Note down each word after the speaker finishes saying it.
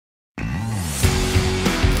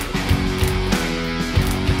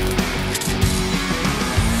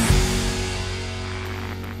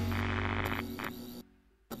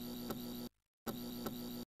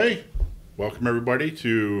Welcome everybody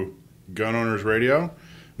to Gun Owners Radio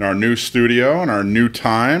in our new studio and our new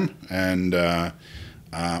time, and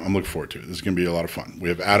I'm looking forward to it. This is going to be a lot of fun. We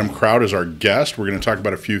have Adam Kraut as our guest. We're going to talk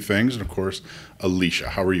about a few things, and of course, Alicia.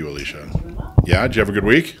 How are you, Alicia? Doing well. Yeah, did you have a good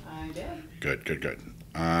week? I did. Good.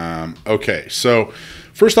 Okay, so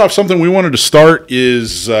first off, something we wanted to start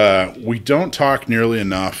is we don't talk nearly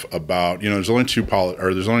enough about, there's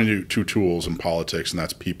only two tools in politics, and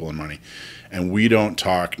that's people and money. And we don't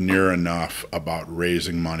talk near enough about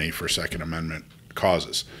raising money for Second Amendment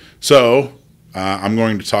causes. So I'm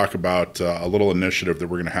going to talk about a little initiative that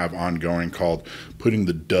we're going to have ongoing called Putting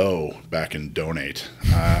the Dough Back in Donate.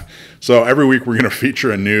 So every week we're going to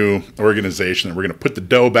feature a new organization that we're going to put the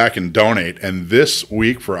dough back in Donate. And this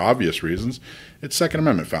week, for obvious reasons, it's Second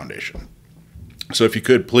Amendment Foundation. So if you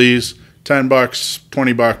could please, $10, $20,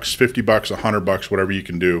 $50, $100, whatever you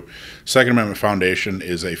can do. Second Amendment Foundation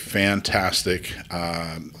is a fantastic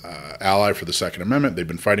ally for the Second Amendment. They've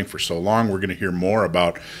been fighting for so long. We're going to hear more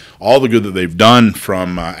about all the good that they've done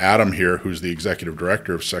from Adam here, who's the executive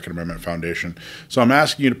director of Second Amendment Foundation. So I'm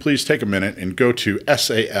asking you to please take a minute and go to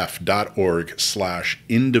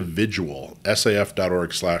saf.org/individual,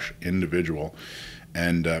 saf.org/individual,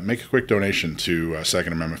 and make a quick donation to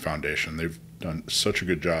Second Amendment Foundation. They've done such a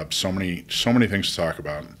good job. So many things to talk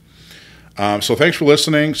about. So thanks for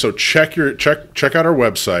listening. So check out our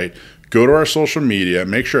website. Go to our social media.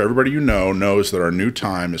 Make sure everybody you know knows that our new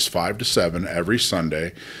time is 5 to 7 every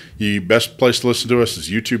Sunday. The best place to listen to us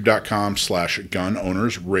is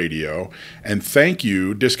youtube.com/gunownersradio. And thank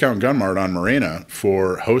you, Discount Gun Mart on Marina,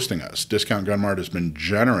 for hosting us. Discount Gun Mart has been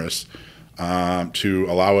generous to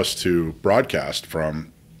allow us to broadcast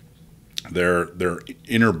from their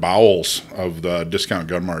inner bowels of the Discount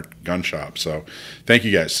Gun Mart gun shop. So thank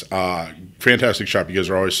you guys. Fantastic shop. You guys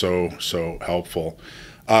are always so helpful.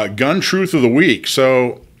 Gun truth of the week.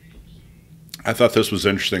 So I thought this was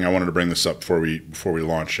interesting. I wanted to bring this up before we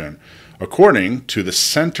launch in. According to the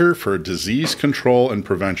Center for Disease Control and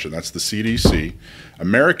Prevention, that's the CDC,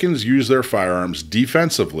 Americans use their firearms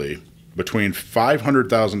defensively between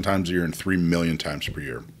 500,000 times a year and 3 million times per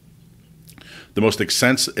year. The most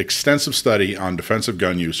extensive study on defensive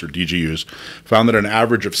gun use, or DGUs, found that an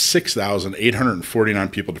average of 6,849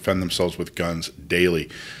 people defend themselves with guns daily.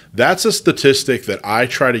 That's a statistic that I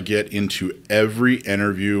try to get into every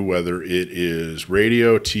interview, whether it is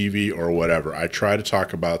radio, TV, or whatever. I try to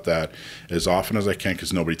talk about that as often as I can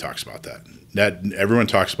because nobody talks about that. Everyone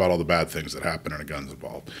talks about all the bad things that happen when a gun's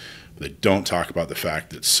involved. They don't talk about the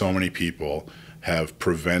fact that so many people have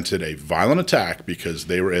prevented a violent attack because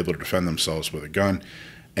they were able to defend themselves with a gun.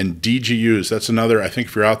 And DGUs, that's another, I think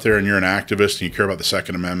if you're out there and you're an activist and you care about the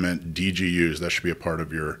Second Amendment, DGUs, that should be a part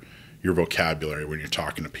of your vocabulary when you're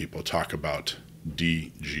talking to people. Talk about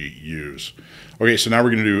DGUs. Okay, so now we're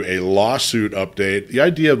going to do a lawsuit update. The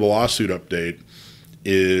idea of the lawsuit update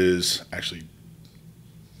is actually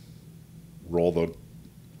roll the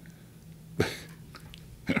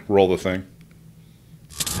thing.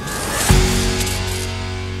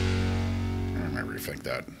 I might rethink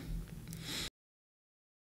that.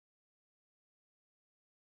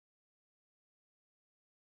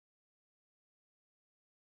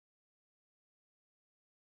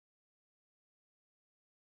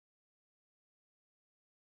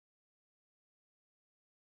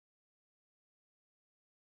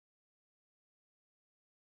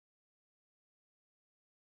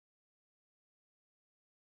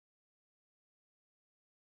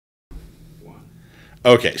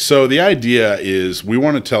 Okay, so the idea is we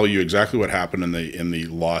want to tell you exactly what happened in the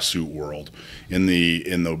lawsuit world, in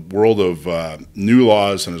the world of new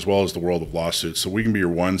laws, and as well as the world of lawsuits, so we can be your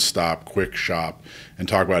one-stop quick shop and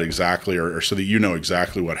talk about exactly, or so that you know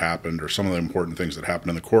exactly what happened, or some of the important things that happened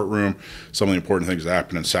in the courtroom, some of the important things that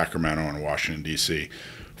happened in Sacramento and Washington, D.C.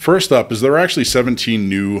 First up is there are actually 17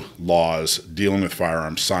 new laws dealing with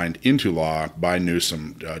firearms signed into law by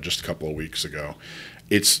Newsom just a couple of weeks ago.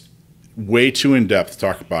 It's way too in-depth to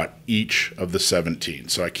talk about each of the 17,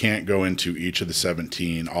 so I can't go into each of the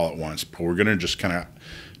 17 all at once, but we're going to just kind of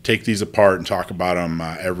take these apart and talk about them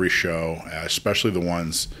every show, especially the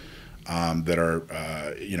ones that are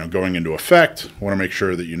going into effect. I want to make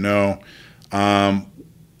sure that you know.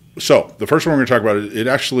 So the first one we're going to talk about, it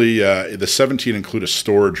actually, the 17 include a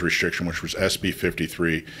storage restriction, which was SB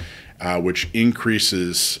 53, which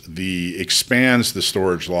expands the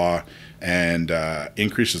storage law and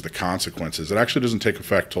increases the consequences. It actually doesn't take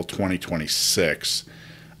effect till 2026.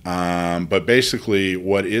 But basically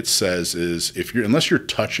what it says is unless you're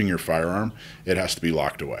touching your firearm, it has to be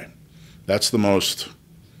locked away. That's the most,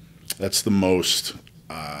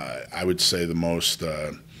 I would say the most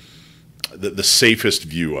the safest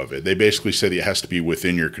view of it. They basically say that it has to be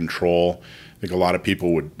within your control. I think a lot of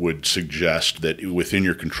people would suggest that within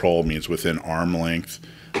your control means within arm length.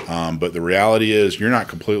 But the reality is you're not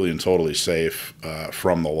completely and totally safe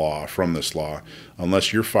from the law, from this law,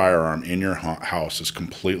 unless your firearm in your house is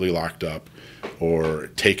completely locked up or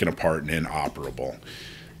taken apart and inoperable.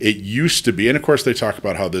 It used to be, and of course they talk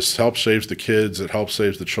about how this helps saves the kids, it helps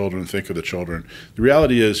saves the children, think of the children. The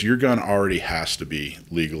reality is your gun already has to be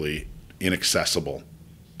legally inaccessible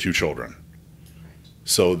to children.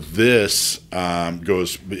 So this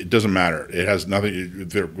goes, it doesn't matter. It has nothing,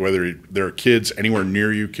 whether there are kids anywhere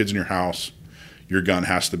near you, kids in your house, your gun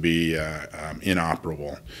has to be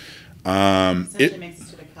inoperable. Essentially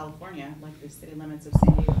makes it to California, like the city limits of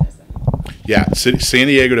San Diego does it. Yeah, San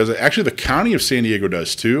Diego does it. Actually, the county of San Diego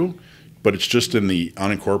does too, but it's just in the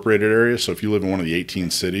unincorporated area. So if you live in one of the 18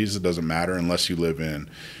 cities, it doesn't matter unless you live in,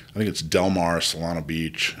 I think it's Del Mar, Solana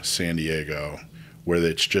Beach, San Diego, where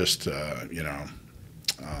it's just,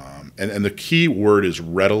 and the key word is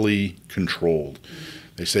readily controlled.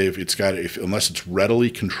 They say unless it's readily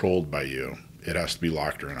controlled by you, it has to be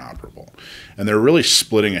locked or inoperable. And they're really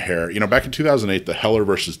splitting a hair. Back in 2008, the Heller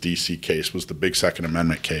versus DC case was the big Second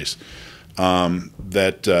Amendment case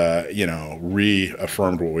that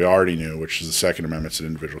reaffirmed what we already knew, which is the Second Amendment's an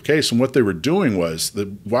individual case. And what they were doing was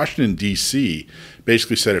the Washington D.C.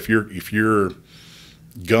 basically said if your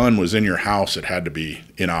gun was in your house, it had to be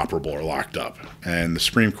inoperable or locked up. And the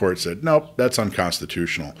Supreme Court said, nope, that's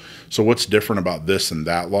unconstitutional. So what's different about this and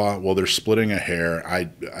that law? Well, they're splitting a hair. I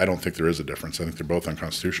don't think there is a difference. I think they're both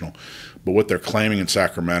unconstitutional. But what they're claiming in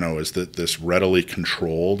Sacramento is that this readily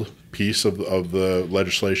controlled piece of the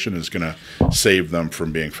legislation is going to save them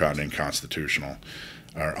from being found unconstitutional.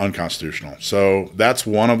 So that's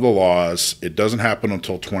one of the laws. It doesn't happen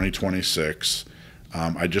until 2026.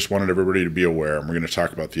 I just wanted everybody to be aware, and we're going to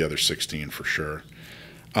talk about the other 16 for sure.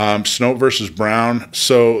 Snope versus Bruen.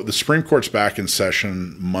 So the Supreme Court's back in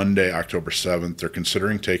session Monday, October 7th. They're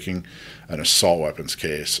considering taking an assault weapons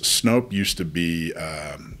case. Snope used to be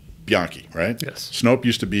Bianchi, right? Yes. Snope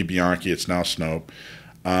used to be Bianchi. It's now Snope.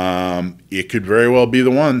 It could very well be the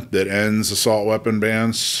one that ends assault weapon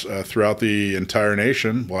bans throughout the entire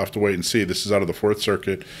nation. We'll have to wait and see. This is out of the Fourth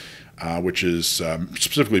Circuit. Which is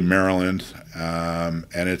specifically Maryland, and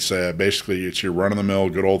it's basically it's your run-of-the-mill,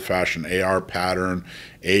 good old-fashioned AR pattern,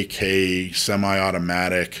 AK,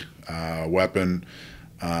 semi-automatic weapon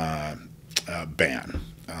ban,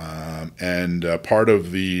 and part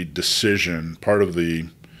of the decision, part of the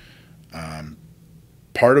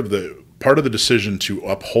decision to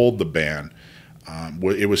uphold the ban,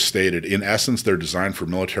 it was stated in essence they're designed for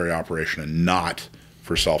military operation and not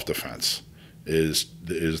for self-defense.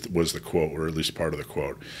 Was the quote, or at least part of the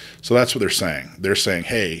quote. So that's what they're saying. They're saying,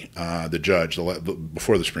 hey, the judge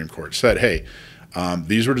before the Supreme Court said, hey,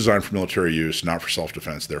 these were designed for military use, not for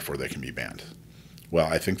self-defense, therefore they can be banned. Well,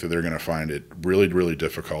 I think that they're going to find it really, really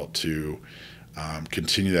difficult to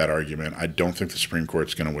continue that argument. I don't think the Supreme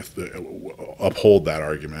Court's going to uphold that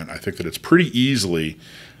argument. I think that it's pretty easily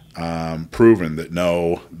proven that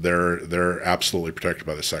no, they're absolutely protected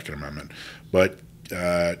by the Second Amendment. But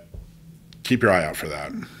keep your eye out for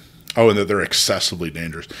that. Oh, and that they're excessively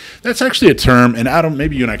dangerous. That's actually a term, and Adam,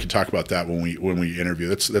 maybe you and I can talk about that when we interview.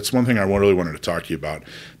 That's one thing I really wanted to talk to you about.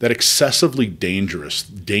 That excessively dangerous.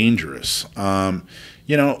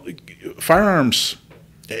 Firearms.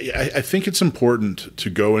 I think it's important to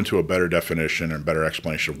go into a better definition and better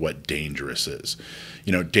explanation of what dangerous is.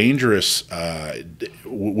 Dangerous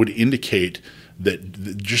would indicate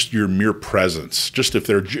that just your mere presence, just if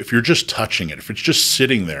you're just touching it, if it's just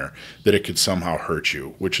sitting there, that it could somehow hurt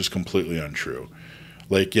you, which is completely untrue.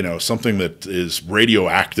 Like, something that is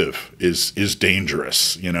radioactive is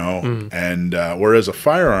dangerous, and whereas a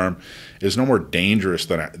firearm is no more dangerous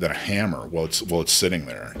than a hammer while it's sitting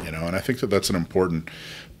there, and I think that's an important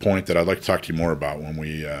point that I'd like to talk to you more about when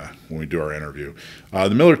we do our interview. The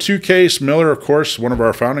Miller 2 case, Miller, of course, one of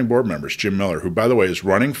our founding board members, Jim Miller, who, by the way, is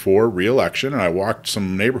running for re-election, and I walked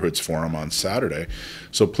some neighborhoods for him on Saturday.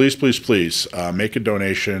 So please, please, please make a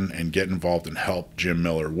donation and get involved and help Jim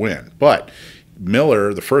Miller win. But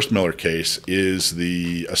Miller, the first Miller case, is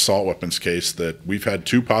the assault weapons case that we've had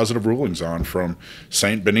 2 positive rulings on from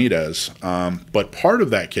St. Benitez. But part of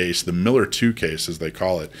that case, the Miller 2 case, as they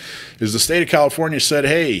call it, is the state of California said,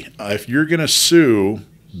 hey, if you're going to sue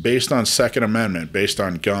based on Second Amendment, based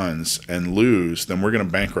on guns, and lose, then we're going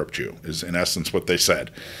to bankrupt you, is in essence what they said.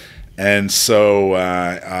 And so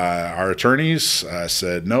our attorneys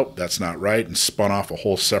said, nope, that's not right, and spun off a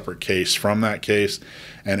whole separate case from that case.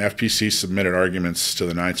 And FPC submitted arguments to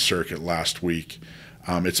the Ninth Circuit last week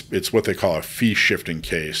It's what they call a fee shifting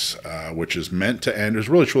case, which is meant to end. It was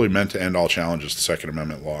really truly meant to end all challenges to Second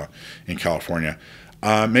Amendment law in California.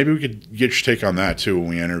 Maybe we could get your take on that too when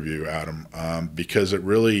we interview Adam, because it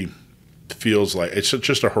really feels like it's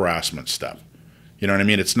just a harassment step. You know what I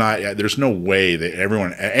mean? It's not. There's no way that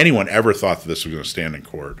anyone ever thought that this was going to stand in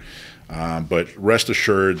court. But rest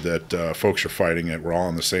assured that folks are fighting it. We're all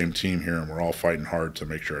on the same team here, and we're all fighting hard to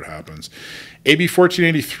make sure it happens. AB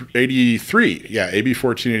 1483, AB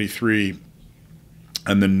 1483,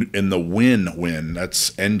 and the Win,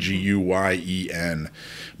 that's Nguyen.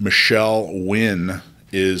 Michelle Wynn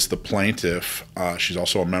is the plaintiff. She's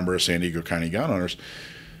also a member of San Diego County Gun Owners.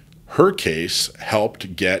 Her case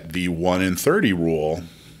helped get the 1 in 30 rule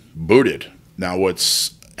booted. Now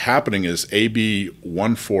what's happening is AB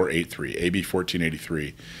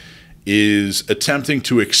 1483 is attempting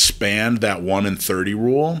to expand that 1 in 30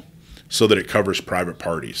 rule so that it covers private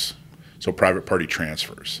parties, so private party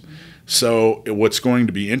transfers. So what's going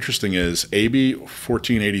to be interesting is AB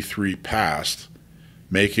 1483 passed,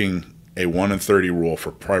 making a 1 in 30 rule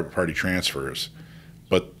for private party transfers.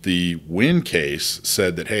 But the Win case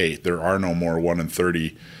said that, hey, there are no more 1 in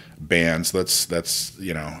 30 bans. That's that's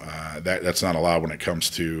not allowed when it comes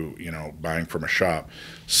to buying from a shop.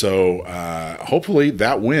 So hopefully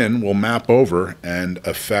that Win will map over and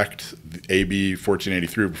affect AB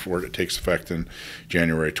 1483 before it takes effect in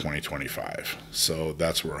January 2025. So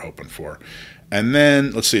that's what we're hoping for. And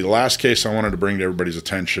then let's see. The last case I wanted to bring to everybody's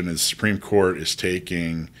attention is the Supreme Court is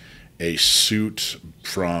taking a suit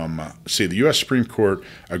from, the U.S. Supreme Court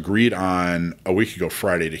agreed on a week ago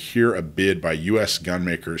Friday to hear a bid by U.S.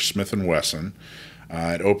 gunmaker Smith & Wesson.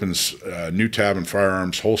 It opens a new tab in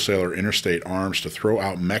Firearms wholesaler Interstate Arms to throw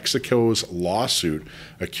out Mexico's lawsuit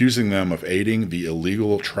accusing them of aiding the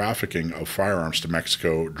illegal trafficking of firearms to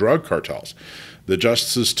Mexico drug cartels. The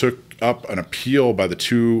justices took up an appeal by the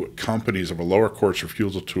two companies of a lower court's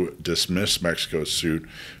refusal to dismiss Mexico's suit,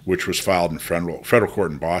 which was filed in federal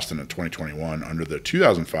court in Boston in 2021 under the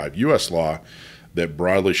 2005 U.S. law that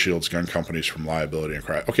broadly shields gun companies from liability and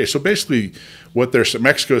crime. Okay, so basically what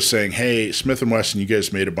Mexico's saying, hey, Smith & Wesson, you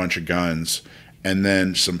guys made a bunch of guns, and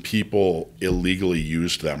then some people illegally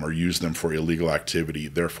used them or used them for illegal activity.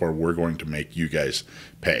 Therefore, we're going to make you guys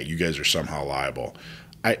pay. You guys are somehow liable.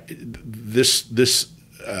 This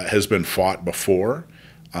has been fought before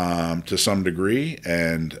to some degree,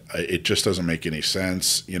 and it just doesn't make any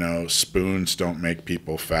sense. Spoons don't make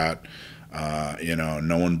people fat.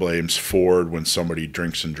 No one blames Ford when somebody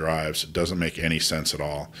drinks and drives. It doesn't make any sense at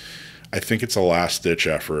all. I think it's a last-ditch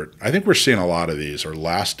effort. I think we're seeing a lot of these are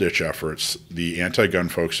last-ditch efforts. The anti-gun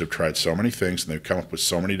folks have tried so many things, and they've come up with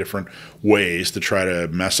so many different ways to try to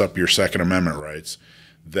mess up your Second Amendment rights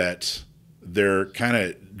that they're kind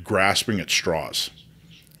of grasping at straws.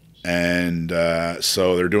 And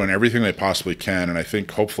so they're doing everything they possibly can, and I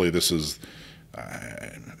think hopefully this is,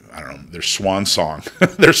 their swan song.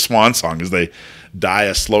 Their swan song as they die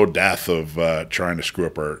a slow death of trying to screw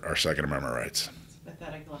up our Second Amendment rights. It's a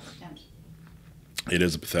pathetic last attempt. It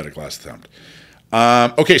is a pathetic last attempt.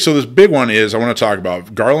 Okay, so this big one is I want to talk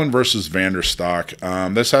about Garland versus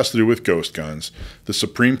Vanderstock. This has to do with ghost guns. The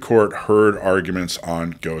Supreme Court heard arguments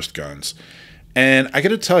on ghost guns. And I got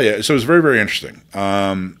to tell you, so it was very, very interesting.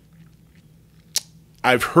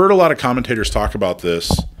 I've heard a lot of commentators talk about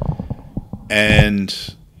this,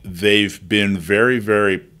 and they've been very,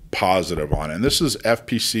 very positive on it. And this is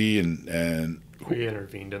FPC and we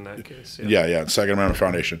intervened in that case. Yeah, Second Amendment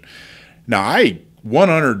Foundation. Now, I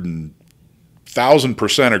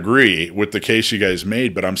 100,000% agree with the case you guys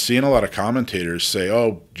made, but I'm seeing a lot of commentators say,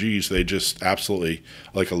 "Oh, geez, they just absolutely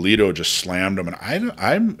like Alito just slammed them," and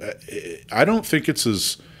I don't think it's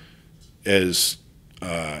as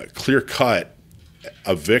clear cut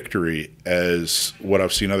a victory as what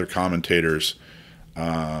I've seen other commentators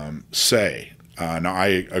say. Now,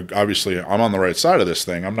 obviously I'm on the right side of this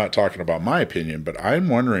thing. I'm not talking about my opinion, but I'm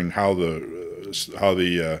wondering how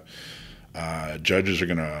the judges are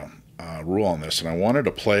going to rule on this. And I wanted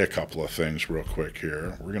to play a couple of things real quick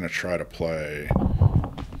here. We're going to try to play.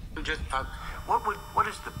 What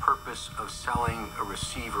is the purpose of selling a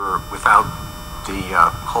receiver without the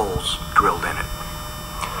holes drilled in it?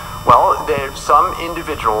 Well, there's some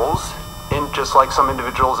individuals, and just like some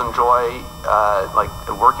individuals enjoy like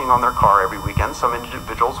working on their car every weekend, some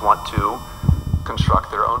individuals want to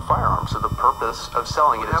construct their own firearms. So the purpose of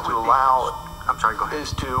selling it is to allow, go ahead.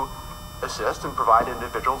 is to assist and provide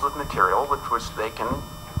individuals with material with which they can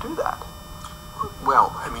do that.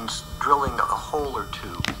 Well, I mean, drilling a hole or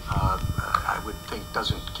two, I would think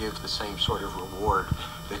doesn't give the same sort of reward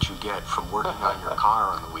that you get from working on your car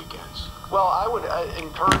on the weekends. Well, I would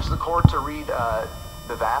encourage the court to read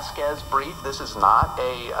the Vasquez brief. This is not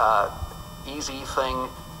a easy thing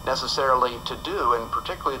necessarily to do, and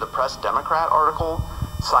particularly the Press Democrat article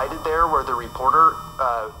cited there where the reporter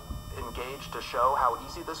engaged to show how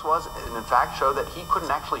easy this was, and in fact showed that he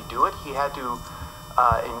couldn't actually do it. He had to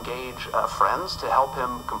engage friends to help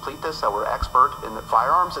him complete this that were expert in the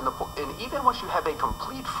firearms, and even once you have a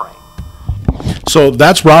complete frame. So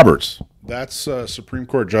that's Roberts. That's Supreme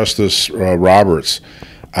Court Justice Roberts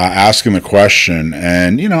asking the question.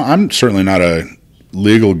 And, you know, I'm certainly not a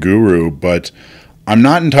legal guru, but I'm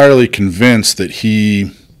not entirely convinced that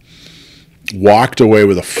he walked away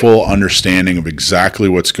with a full understanding of exactly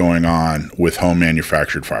what's going on with home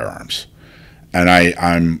manufactured firearms. And I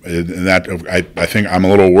think I'm a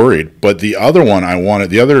little worried. But the other one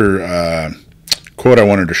the other quote I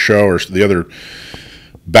wanted to show, or the other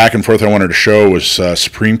back and forth I wanted to show, was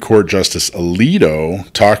Supreme Court Justice Alito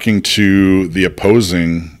talking to the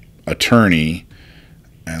opposing attorney.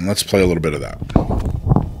 And let's play a little bit of that.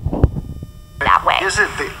 That way. Is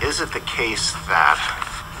it the case that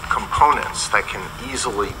components that can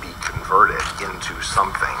easily be converted into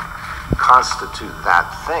something constitute that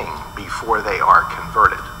thing before they are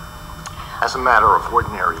converted as a matter of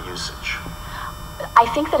ordinary usage? I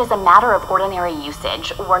think that as a matter of ordinary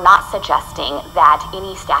usage, we're not suggesting that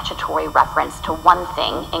any statutory reference to one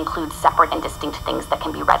thing includes separate and distinct things that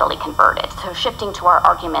can be readily converted. So shifting to our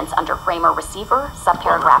arguments under framer receiver,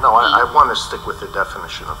 subparagraph No, B. I want to stick with the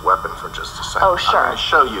definition of weapon for just a second. Oh, sure. I'm going to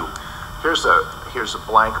show you. Here's a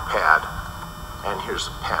blank pad, and here's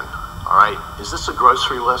a pen. All right. Is this a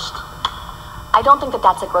grocery list? I don't think that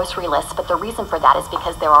that's a grocery list, but the reason for that is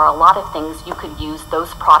because there are a lot of things you could use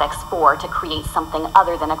those products for to create something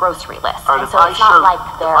other than a grocery list. All right, And so it's not like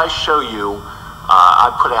they're... If I show you, I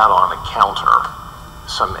put out on a counter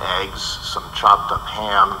some eggs, some chopped up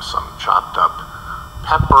ham, some chopped up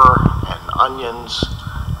pepper and onions.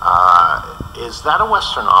 Is that a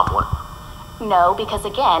Western omelet? No, because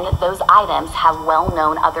again, those items have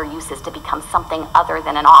well-known other uses to become something other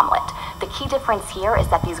than an omelet. The key difference here is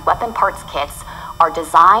that these weapon parts kits are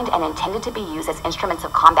designed and intended to be used as instruments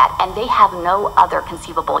of combat, and they have no other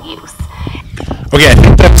conceivable use. Okay, I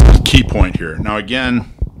think that's the key point here. Now, again,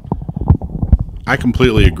 I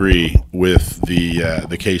completely agree with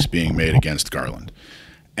the case being made against Garland.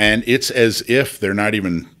 And it's as if they're not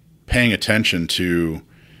even paying attention to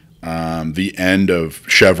the end of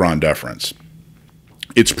Chevron deference.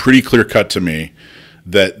 It's pretty clear cut to me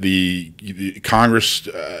that the Congress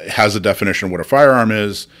has a definition of what a firearm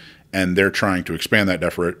is, and they're trying to expand that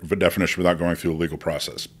definition without going through the legal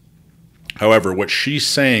process. However, what she's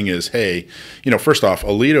saying is, hey, you know, first off,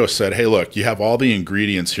 Alito said, hey, look, you have all the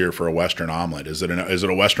ingredients here for a Western omelet. Is it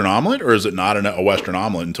a Western omelet, or is it not a Western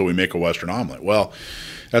omelet until we make a Western omelet? Well,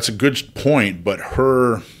 that's a good point, but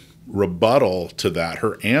her rebuttal to that,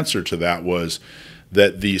 her answer to that was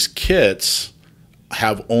that these kits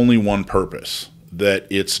have only one purpose, that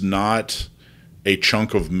it's not a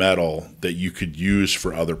chunk of metal that you could use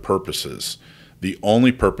for other purposes. The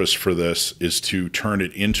only purpose for this is to turn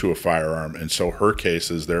it into a firearm, and so her case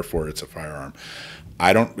is therefore it's a firearm.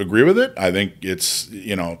 I don't agree with it. I think it's,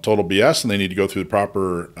 you know, total BS, and they need to go through the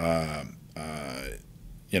proper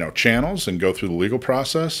channels and go through the legal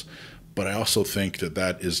process. But I also think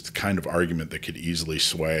that is the kind of argument that could easily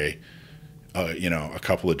sway a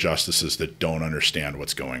couple of justices that don't understand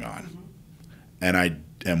what's going on. And I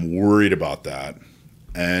am worried about that.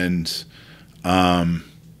 And I'm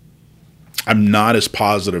not as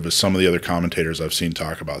positive as some of the other commentators I've seen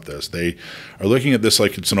talk about this. They are looking at this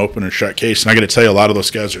like it's an open and shut case. And I got to tell you, a lot of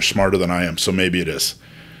those guys are smarter than I am, so maybe it is.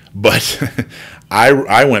 But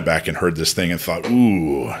I went back and heard this thing and thought,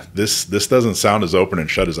 ooh, this doesn't sound as open and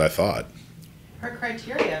shut as I thought. Her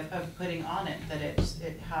criteria of putting on it that it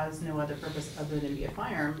has no other purpose other than be a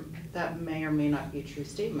firearm, that may or may not be a true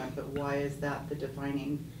statement, but why is that the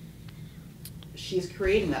defining? She's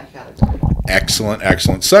creating that category. Excellent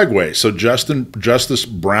segue. So Justice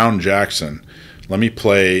Brown Jackson, let me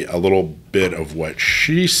play a little bit of what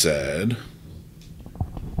she said.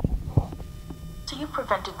 So you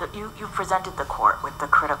presented the court with the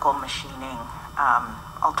critical machining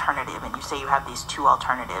alternative, and you say you have these two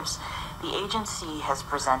alternatives. The agency has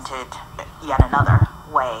presented yet another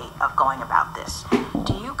way of going about this.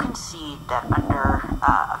 Do you concede that under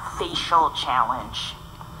a facial challenge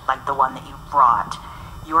like the one that you brought,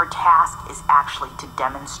 your task is actually to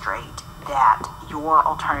demonstrate that your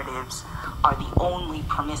alternatives are the only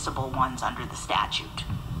permissible ones under the statute?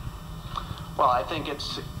 Well, I think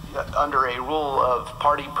it's under a rule of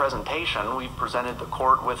party presentation. We've presented the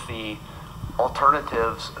court with the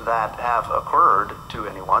alternatives that have occurred to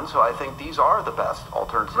anyone, so I think these are the best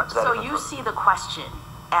alternatives that So have you occurred. see the question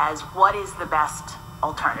as what is the best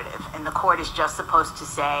alternative, and the court is just supposed to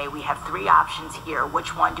say, we have three options here,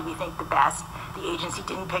 which one do we think the best? The agency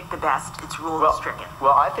didn't pick the best, it's rule stricken.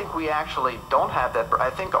 Well, I think we actually don't have that. I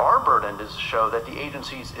think our burden is to show that the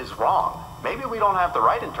agency is wrong. Maybe we don't have the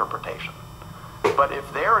right interpretation, but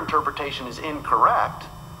if their interpretation is incorrect,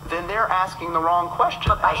 then they're asking the wrong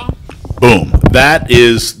question. Boom. That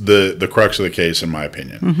is the crux of the case, in my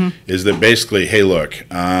opinion, is that basically, hey, look,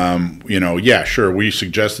 yeah, sure, we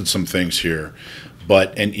suggested some things here,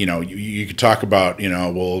 but, and, you could talk about,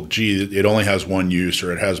 well, gee, it only has one use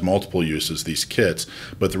or it has multiple uses, these kits,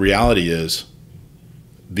 but the reality is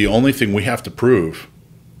the only thing we have to prove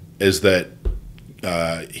is that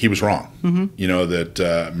he was wrong,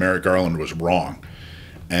 that Merrick Garland was wrong.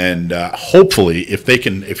 And hopefully, if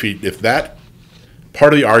that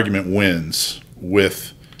part of the argument wins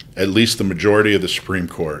with at least the majority of the Supreme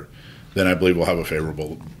Court, then I believe we'll have a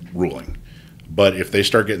favorable ruling. But if they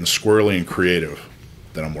start getting squirrely and creative,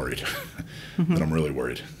 then I'm worried. Then I'm really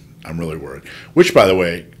worried. I'm really worried. Which, by the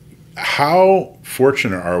way, how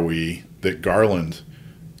fortunate are we that Garland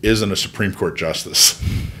isn't a Supreme Court justice?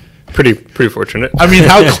 Pretty fortunate. I mean,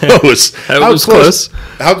 how close? How close.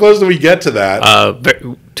 How close do we get to that?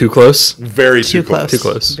 Too close. Very too close. Too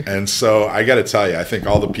close. And so I got to tell you, I think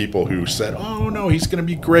all the people who said, "Oh no, he's going to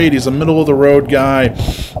be great. He's a middle of the road guy.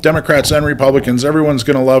 Democrats and Republicans, everyone's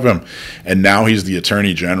going to love him." And now he's the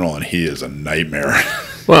Attorney General, and he is a nightmare.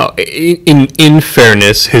 Well, in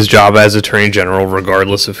fairness, his job as Attorney General,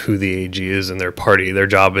 regardless of who the AG is in their party, their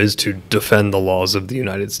job is to defend the laws of the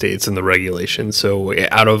United States and the regulations. So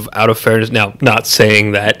out of fairness, now, not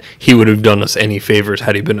saying that he would have done us any favors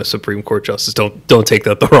had he been a Supreme Court justice. Don't take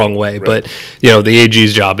that the wrong way. Right. But the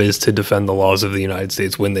AG's job is to defend the laws of the United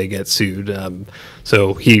States when they get sued.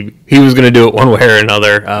 So he was going to do it one way or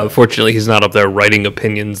another. Fortunately, he's not up there writing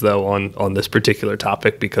opinions, though, on this particular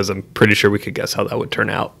topic, because I'm pretty sure we could guess how that would turn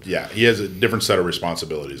out. Yeah, he has a different set of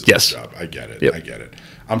responsibilities in yes. his job. I get it. Yep. I get it.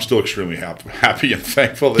 I'm still extremely happy and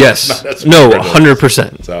thankful that yes. it's not as no,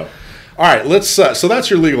 100%. So, all right, let's. So that's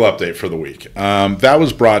your legal update for the week. That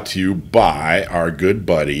was brought to you by our good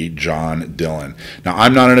buddy John Dillon. Now,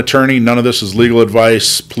 I'm not an attorney. None of this is legal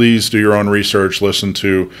advice. Please do your own research. Listen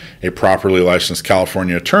to a properly licensed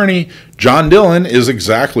California attorney. John Dillon is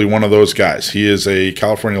exactly one of those guys. He is a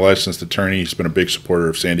California licensed attorney. He's been a big supporter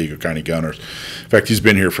of San Diego County Gun Owners. In fact, he's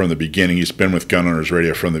been here from the beginning. He's been with Gun Owners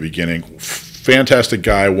Radio from the beginning. Fantastic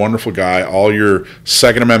guy, wonderful guy. All your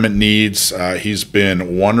Second Amendment needs, he's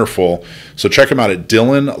been wonderful. So check him out at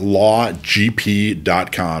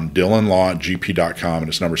DillonLawGP.com, DillonLawGP.com, and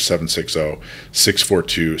his number is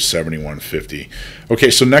 760-642-7150.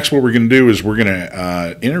 Okay, so next what we're going to do is we're going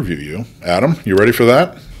to interview you. Adam, you ready for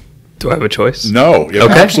that? Do I have a choice? No. You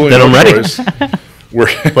have okay, absolutely then no I'm ready. choice.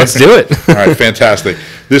 Let's do it. All right, fantastic.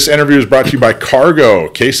 This interview is brought to you by Cargo,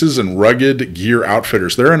 Cases and Rugged Gear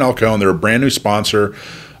Outfitters. They're in El Cajon. They're a brand new sponsor.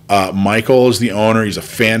 Michael is the owner. He's a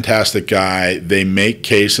fantastic guy. They make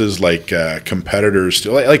cases like competitors,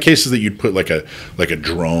 like cases that you'd put like a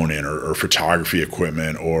drone in, or photography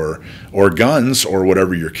equipment, or guns, or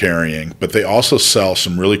whatever you're carrying. But they also sell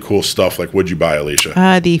some really cool stuff. Like, what'd you buy,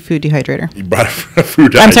 Alicia? The food dehydrator. You bought a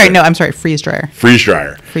food dehydrator. I'm sorry, freeze dryer. Freeze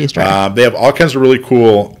dryer. Freeze dryer. They have all kinds of really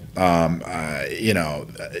cool. I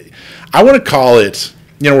want to call it.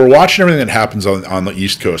 We're watching everything that happens on the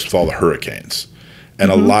East Coast with all the hurricanes. And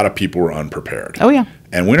a lot of people were unprepared. Oh, yeah.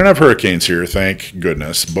 And we don't have hurricanes here, thank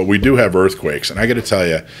goodness, but we do have earthquakes. And I got to tell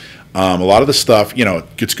you, a lot of the stuff,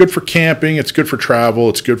 it's good for camping, it's good for travel,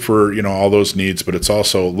 it's good for, all those needs, but it's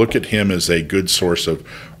also, look at him as a good source of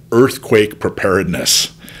earthquake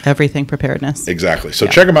preparedness. Everything preparedness. Exactly. So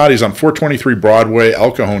check him out. He's on 423 Broadway,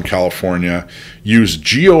 El Cajon, California. Use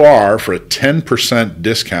GOR for a 10%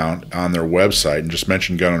 discount on their website, and just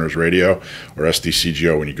mention Gun Owners Radio or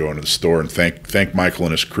SDCGO when you go into the store, and thank Michael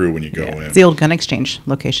and his crew when you go in. It's the old Gun Exchange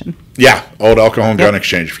location. Yeah, old El Cajon Gun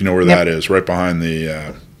Exchange, if you know where that is, right behind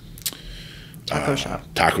the taco shop.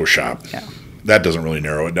 Taco shop. Yeah. That doesn't really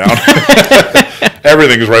narrow it down.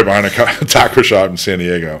 Everything is right behind a taco shop in San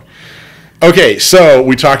Diego. Okay, so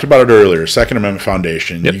we talked about it earlier, Second Amendment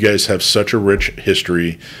Foundation. Yep. You guys have such a rich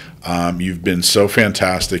history. You've been so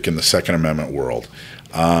fantastic in the Second Amendment world.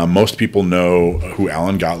 Most people know who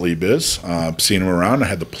Alan Gottlieb is. Seen him around. I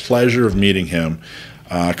had the pleasure of meeting him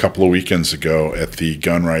a couple of weekends ago at the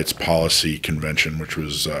Gun Rights Policy Convention, which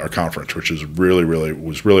was our conference, which is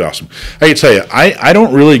really awesome. I can tell you, I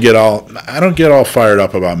don't get all fired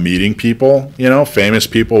up about meeting people, famous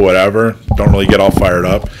people, whatever. Don't really get all fired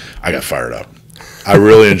up. I got fired up. I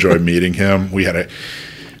really enjoyed meeting him. We had a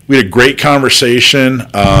great conversation.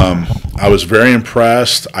 I was very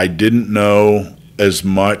impressed. I didn't know as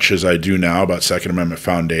much as I do now about Second Amendment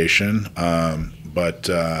Foundation. But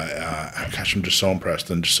gosh, I'm just so impressed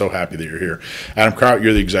and just so happy that you're here. Adam Kraut,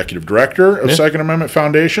 you're the executive director of Second Amendment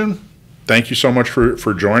Foundation. Thank you so much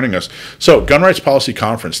for joining us. So, Gun Rights Policy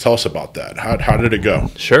Conference, tell us about that. How did it go?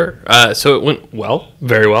 Sure. So it went well,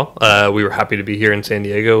 very well. We were happy to be here in San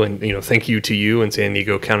Diego, and thank you to you and San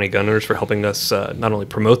Diego County Gunners for helping us not only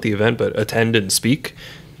promote the event but attend and speak.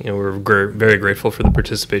 We're very grateful for the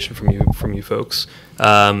participation from you folks.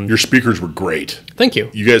 Your speakers were great. Thank you.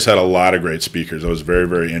 You guys had a lot of great speakers. I was very,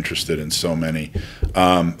 very interested in so many.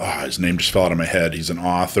 His name just fell out of my head. He's an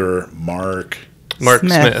author, Mark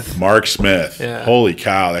Smith. Mark Smith. Yeah. Holy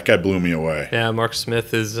cow, that guy blew me away. Yeah, Mark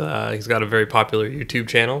Smith is he's got a very popular YouTube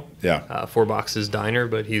channel. Yeah. Four Boxes Diner,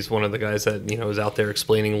 but he's one of the guys that is out there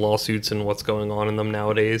explaining lawsuits and what's going on in them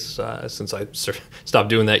nowadays. Since I stopped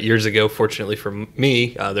doing that years ago, fortunately for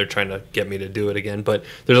me, they're trying to get me to do it again. But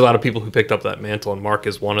there's a lot of people who picked up that mantle, and Mark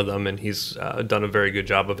is one of them. And he's done a very good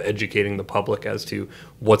job of educating the public as to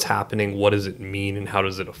what's happening, what does it mean, and how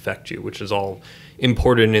does it affect you, which is all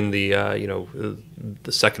important in the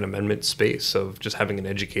the Second Amendment space of just having an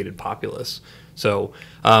educated populace. So,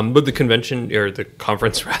 but the convention, or the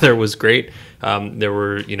conference rather, was great. There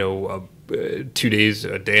were 2 days,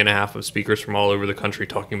 a day and a half of speakers from all over the country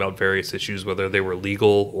talking about various issues, whether they were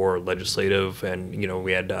legal or legislative. And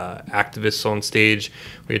we had activists on stage.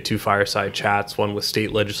 We had 2 fireside chats, one with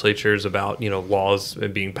state legislatures about laws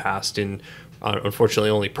being passed in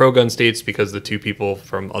unfortunately only pro-gun states, because the 2 people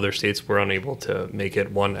from other states were unable to make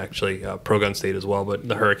it. One actually pro-gun state as well, but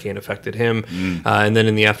the hurricane affected him. And then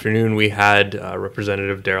in the afternoon we had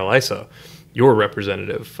Representative Darrell Issa, your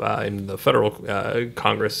representative in the federal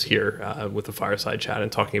Congress here, with the fireside chat,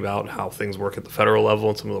 and talking about how things work at the federal level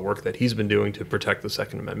and some of the work that he's been doing to protect the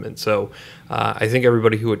Second Amendment. So I think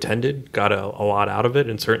everybody who attended got a lot out of it,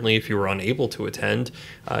 and certainly if you were unable to attend,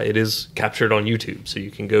 it is captured on YouTube, so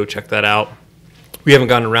you can go check that out. We haven't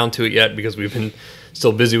gotten around to it yet because we've been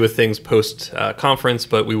still busy with things post-conference,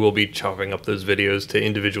 but we will be chopping up those videos to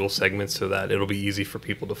individual segments so that it'll be easy for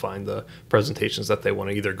people to find the presentations that they want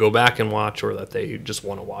to either go back and watch, or that they just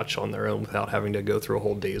want to watch on their own without having to go through a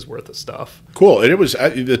whole day's worth of stuff. Cool. And it was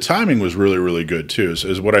the timing was really, really good too.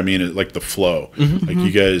 Is what I mean. Like the flow. Like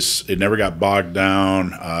you guys, it never got bogged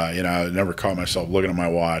down. I never caught myself looking at my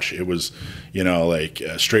watch. It was,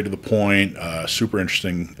 straight to the point. Super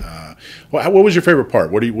interesting. What was your favorite part?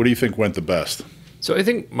 What do you think went the best? So I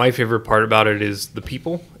think my favorite part about it is the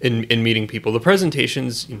people, in meeting people. The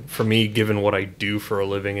presentations, for me, given what I do for a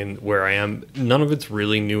living and where I am, none of it's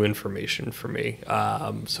really new information for me.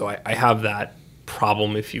 So I have that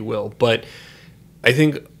problem, if you will. But I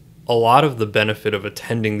think a lot of the benefit of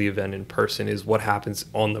attending the event in person is what happens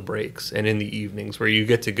on the breaks and in the evenings, where you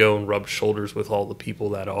get to go and rub shoulders with all the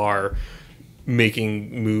people that are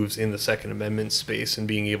making moves in the Second Amendment space, and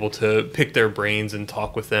being able to pick their brains and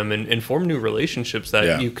talk with them and form new relationships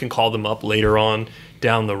that you can call them up later on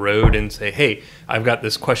down the road and say, hey, I've got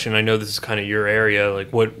this question. I know this is kind of your area.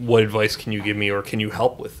 Like, what advice can you give me, or can you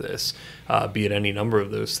help with this? Be it any number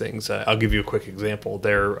of those things. I'll give you a quick example.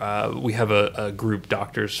 We have a group,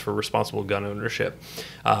 Doctors for Responsible Gun Ownership.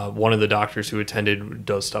 One of the doctors who attended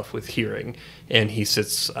does stuff with hearing, and he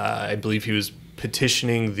sits, I believe he was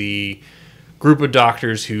petitioning the group of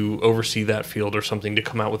doctors who oversee that field or something to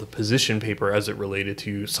come out with a position paper as it related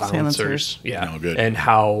to silencers. Yeah. Good. And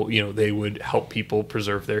how, they would help people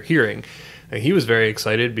preserve their hearing. And he was very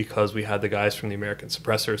excited because we had the guys from the American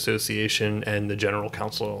Suppressor Association and the General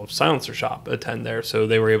Counsel of Silencer Shop attend there. So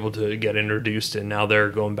they were able to get introduced, and now they're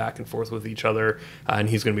going back and forth with each other. And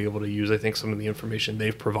he's going to be able to use, I think, some of the information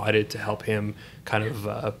they've provided to help him kind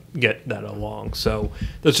of get that along. So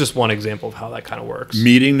that's just one example of how that kind of works.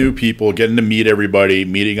 Meeting new people, getting to meet everybody,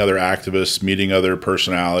 meeting other activists, meeting other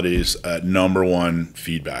personalities, number one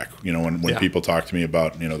feedback. When people talk to me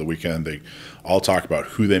about, the weekend, they all talk about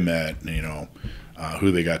who they met,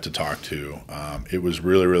 who they got to talk to. It was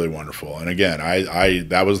really, really wonderful. And again, I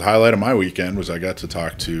that was the highlight of my weekend, was I got to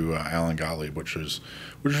talk to Alan Gottlieb, which was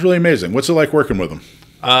really amazing. What's it like working with him?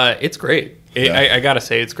 It's great. I got to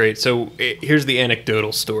say, it's great. So here's the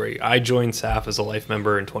anecdotal story. I joined SAF as a life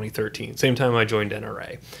member in 2013, same time I joined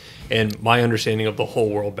NRA. And my understanding of the whole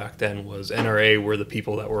world back then was NRA were the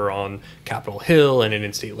people that were on Capitol Hill and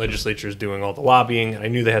in state legislatures doing all the lobbying. And I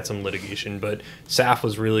knew they had some litigation, but SAF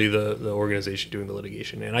was really the organization doing the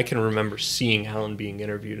litigation. And I can remember seeing Alan being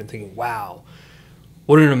interviewed and thinking, wow,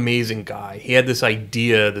 what an amazing guy. He had this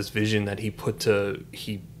idea, this vision that he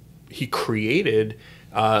created,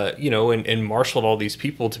 and marshaled all these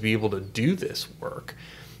people to be able to do this work.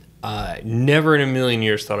 Never in a million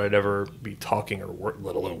years thought I'd ever be talking or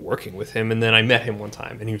let alone working with him. And then I met him one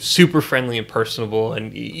time, and he was super friendly and personable,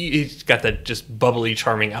 and he's got that just bubbly,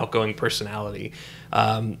 charming, outgoing personality.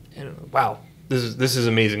 And wow, this is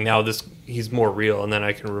amazing. Now he's more real. And then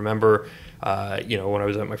I can remember, when I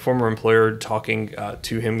was at my former employer, talking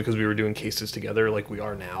to him because we were doing cases together like we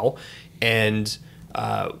are now, and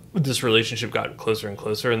this relationship got closer and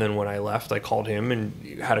closer. And then when I left, I called him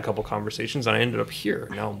and had a couple conversations, and I ended up here.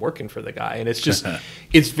 Now I'm working for the guy, and it's just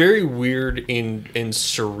it's very weird and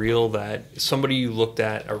surreal that somebody you looked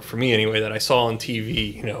at, or for me anyway, that I saw on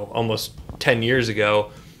TV, almost 10 years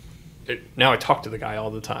ago. Now I talk to the guy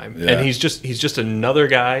all the time, and he's just another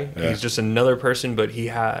guy. Yeah. He's just another person, but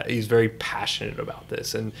he's very passionate about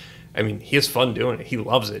this, and I mean, he has fun doing it. He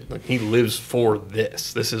loves it. Like, he lives for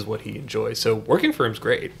this. This is what he enjoys. So working for him is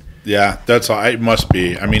great. Yeah, that's all. It must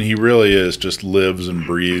be. I mean, he really is just lives and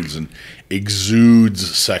breathes and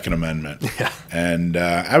exudes Second Amendment. Yeah. And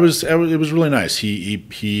it was really nice.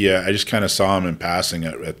 He I just kind of saw him in passing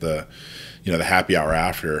at the the happy hour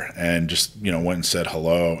after, and just went and said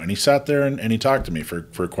hello, and he sat there and he talked to me for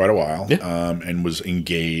quite a while. Yeah. And was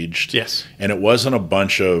engaged. Yes. And it wasn't a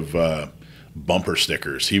bunch of bumper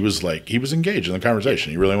stickers. He was engaged in the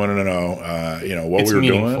conversation. He really wanted to know what we were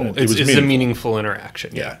doing. It's a meaningful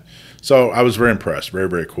interaction. Yeah. So I was very impressed. Very,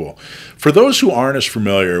 very cool. For those who aren't as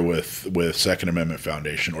familiar with Second Amendment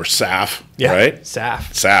Foundation, or SAF, right?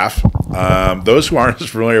 SAF. Those who aren't as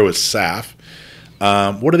familiar with SAF,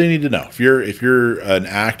 what do they need to know? If you're an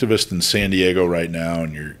activist in San Diego right now,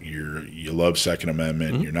 and you love Second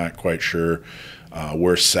Amendment, you're not quite sure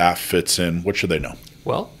where SAF fits in, what should they know?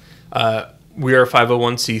 Well, we are a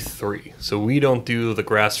 501c3, so we don't do the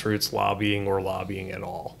grassroots lobbying or lobbying at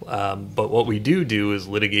all. But what we do is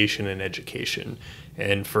litigation and education.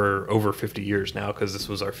 And for over 50 years now, because this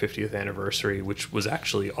was our 50th anniversary, which was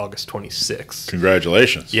actually August 26th.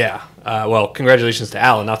 Congratulations. Yeah. Well, congratulations to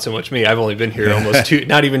Alan, not so much me. I've only been here almost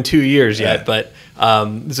not even 2 years yet. But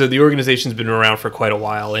so the organization's been around for quite a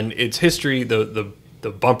while, and its history, the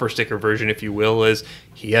bumper sticker version, if you will, is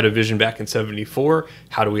he had a vision back in 74.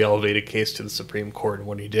 How do we elevate a case to the Supreme Court? And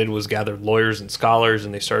what he did was gathered lawyers and scholars,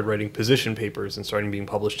 and they started writing position papers and starting being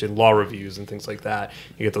published in law reviews and things like that.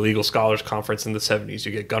 You get the Legal Scholars Conference in the 70s.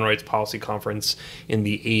 You get Gun Rights Policy Conference in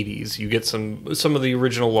the 80s. You get some of the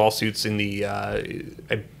original lawsuits in the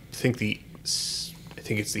I think it's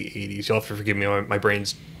the 80s. You'll have to forgive me. My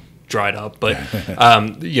brain's dried up, but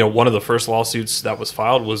one of the first lawsuits that was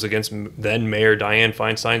filed was against then Mayor Dianne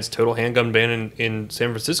Feinstein's total handgun ban in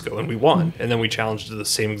San Francisco, and we won. And then we challenged the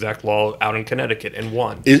same exact law out in Connecticut and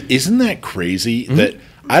won. Isn't that crazy? That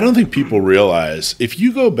I don't think people realize, if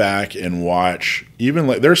you go back and watch, even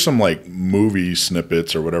there's some movie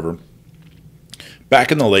snippets or whatever,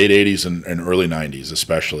 back in the late 80s and early 90s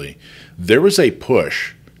especially, there was a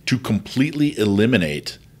push to completely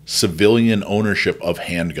eliminate civilian ownership of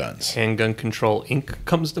handguns. Handgun Control Inc.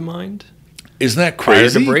 comes to mind. Isn't that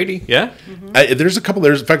crazy? Prior to Brady, yeah. There's a couple.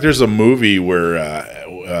 In fact, there's a movie where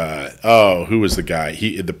who was the guy?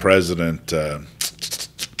 The president. It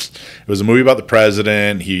was a movie about the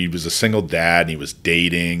president. He was a single dad, and he was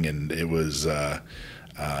dating, and it was. Oh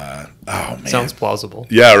man, sounds plausible.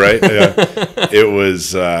 Yeah, right. Yeah. It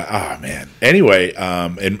was. Oh man. Anyway,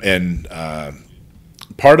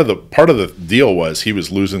 Part of the deal was he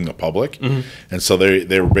was losing the public, and so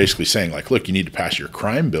they were basically saying look, you need to pass your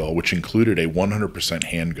crime bill, which included a 100%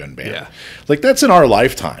 handgun ban. Yeah, that's in our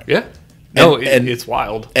lifetime. Yeah, it's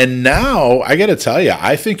wild. And now I got to tell you,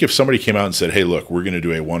 I think if somebody came out and said, "Hey, look, we're going to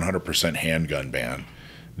do a 100% handgun ban,"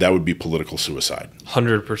 that would be political suicide.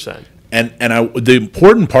 100%. And the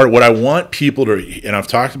important part, what I want people to, and I've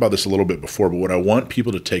talked about this a little bit before, but what I want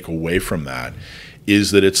people to take away from that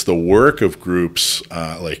is that it's the work of groups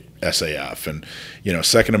like SAF and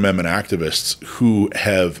Second Amendment activists who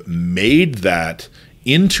have made that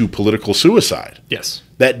into political suicide. Yes,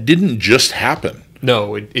 that didn't just happen.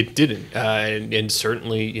 No, it didn't, and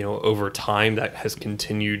certainly over time that has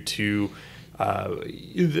continued to.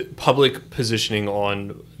 The public positioning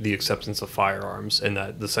on the acceptance of firearms and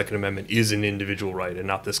that the Second Amendment is an individual right and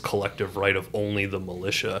not this collective right of only the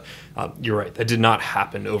militia. You're right. That did not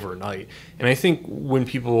happen overnight. And I think when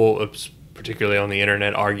people, particularly on the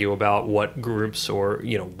internet, argue about what groups or,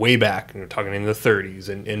 way back, talking in the 30s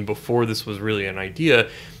and before this was really an idea,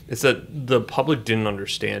 it's that the public didn't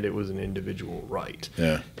understand it was an individual right.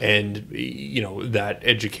 Yeah. And, that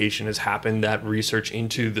education has happened, that research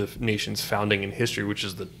into the nation's founding and history, which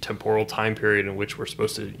is the temporal time period in which we're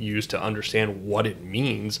supposed to use to understand what it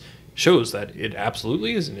means, shows that it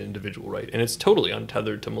absolutely is an individual right, and it's totally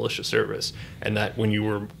untethered to militia service, and that when you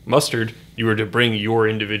were mustered, you were to bring your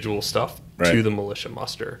individual stuff to the militia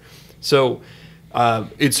muster. So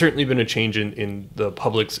it's certainly been a change in the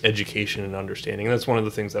public's education and understanding, and that's one of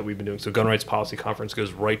the things that we've been doing. So Gun Rights Policy Conference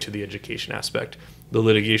goes right to the education aspect. The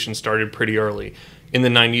litigation started pretty early. In the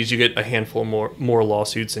 90s, you get a handful more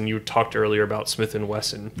lawsuits, and you talked earlier about Smith &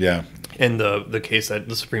 Wesson and the case that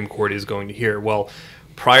the Supreme Court is going to hear. Well,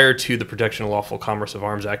 prior to the Protection of Lawful Commerce of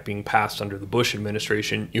Arms Act being passed under the Bush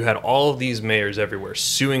administration, you had all of these mayors everywhere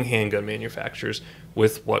suing handgun manufacturers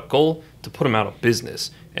with what goal? To put them out of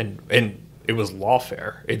business. And it was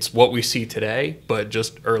lawfare. It's what we see today, but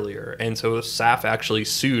just earlier. And so SAF actually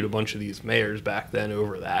sued a bunch of these mayors back then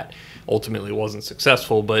over that. Ultimately, it wasn't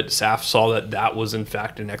successful, but SAF saw that that was, in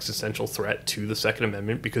fact, an existential threat to the Second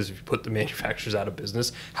Amendment, because if you put the manufacturers out of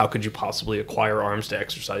business, how could you possibly acquire arms to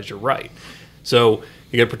exercise your right? So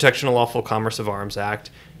you get Protection of Lawful Commerce of Arms Act.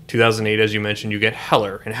 2008, as you mentioned, you get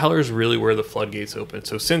Heller, and Heller is really where the floodgates open.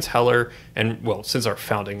 So since Heller, and well, since our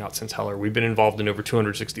founding, not since Heller, we've been involved in over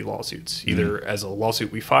 260 lawsuits, either as a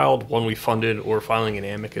lawsuit we filed, one we funded, or filing an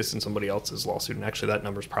amicus in somebody else's lawsuit. And actually, that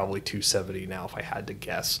number is probably 270 now, if I had to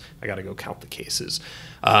guess. I got to go count the cases.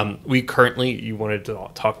 We currently, you wanted to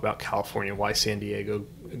talk about California, why San Diego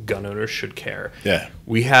gun owners should care. Yeah.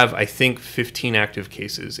 We have, I think, 15 active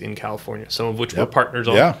cases in California, some of which we're partners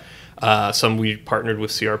on. Yeah. Some we partnered with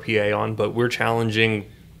CRPA on, but we're challenging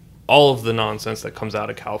all of the nonsense that comes out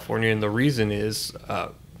of California, and the reason is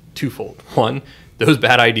twofold. One, those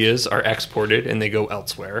bad ideas are exported and they go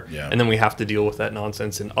elsewhere, and then we have to deal with that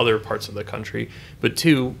nonsense in other parts of the country. But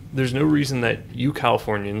two, there's no reason that you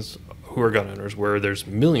Californians who are gun owners, where there's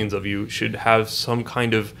millions of you, should have some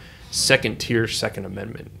kind of second-tier Second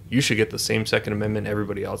Amendment. You should get the same Second Amendment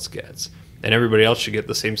everybody else gets. And everybody else should get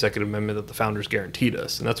the same Second Amendment that the founders guaranteed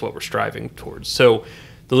us, and that's what we're striving towards. So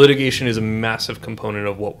the litigation is a massive component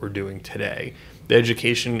of what we're doing today. The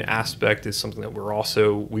education aspect is something that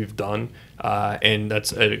we've done, and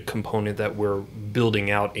that's a component that we're building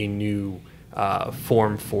out a new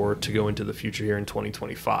form for to go into the future here in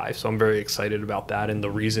 2025. So I'm very excited about that, and the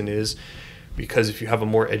reason is because if you have a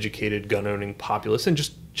more educated gun-owning populace, and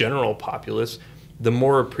just general populace, the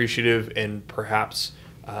more appreciative and perhaps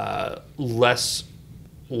less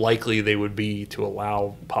likely they would be to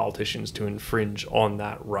allow politicians to infringe on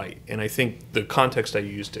that right. And I think the context I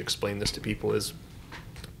use to explain this to people is,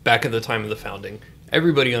 back at the time of the founding,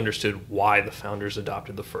 everybody understood why the founders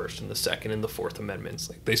adopted the First and the Second and the Fourth Amendments.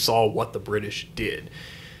 Like, they saw what the British did.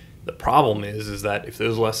 The problem is that if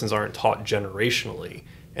those lessons aren't taught generationally,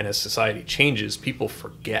 and as society changes, people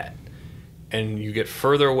forget. And you get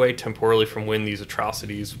further away temporally from when these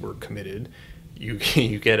atrocities were committed.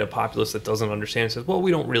 You get a populace that doesn't understand and says, well, we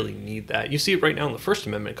don't really need that. You see it right now in the First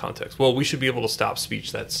Amendment context. Well, we should be able to stop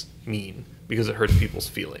speech that's mean because it hurts people's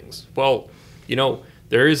feelings. Well,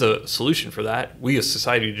 there is a solution for that. We as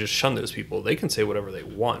society just shun those people. They can say whatever they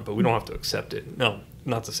want, but we don't have to accept it. No,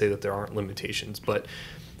 not to say that there aren't limitations, but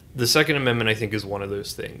the Second Amendment, I think, is one of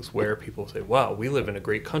those things where people say, wow, we live in a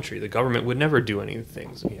great country. The government would never do any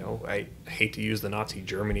things. I hate to use the Nazi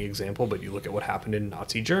Germany example, but you look at what happened in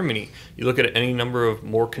Nazi Germany. You look at any number of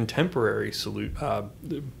more contemporary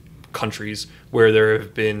countries where there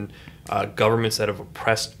have been governments that have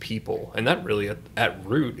oppressed people. And that really, at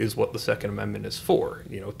root, is what the Second Amendment is for,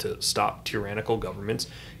 to stop tyrannical governments,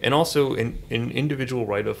 and also an individual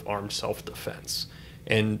right of armed self-defense.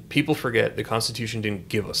 And people forget the Constitution didn't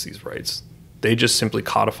give us these rights. They just simply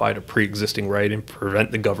codified a pre-existing right and prevent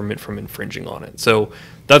the government from infringing on it. So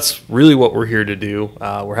that's really what we're here to do.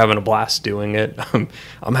 We're having a blast doing it.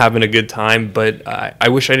 I'm having a good time, but I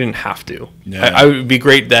wish I didn't have to. Yeah. It would be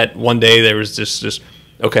great that one day there was just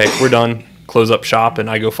okay, we're done, close up shop, and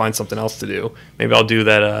I go find something else to do. Maybe I'll do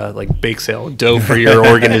that like bake sale dough for your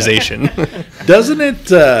organization. Doesn't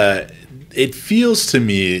it? It feels to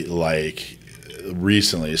me like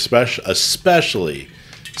recently, especially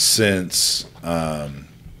since what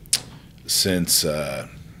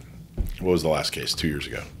was the last case? 2 years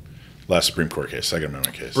ago, last Supreme Court case, Second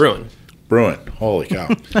Amendment case. Bruen. Holy cow!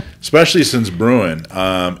 Especially since Bruen,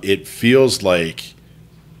 it feels like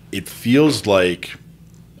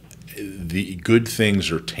the good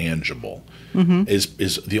things are tangible. Mm-hmm.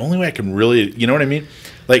 Is the only way I can really, you know what I mean?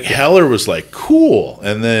 Like, Heller was like, cool,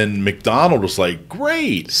 and then McDonald was like,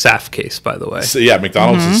 great. SAF case, by the way. So, yeah,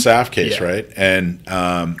 McDonald's is a SAF case, right? And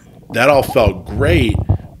that all felt great,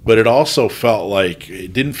 but it also felt like,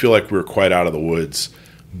 it didn't feel like we were quite out of the woods.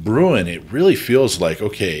 Bruen, it really feels like,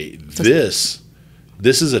 okay, this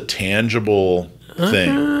is a tangible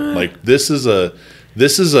thing. Like, this is a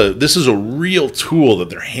This is a real tool that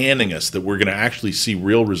they're handing us that we're going to actually see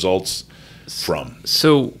real results from.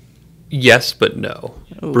 So, yes, but no.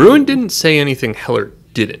 Bruen didn't say anything Heller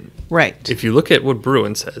didn't. Right. If you look at what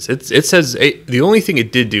Bruen says, it says the only thing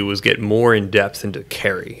it did do was get more in depth into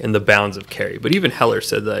carry and the bounds of carry. But even Heller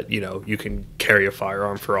said that, you can carry a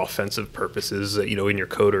firearm for offensive purposes, in your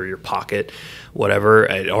coat or your pocket, whatever.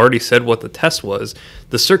 It already said what the test was.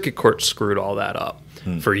 The circuit court screwed all that up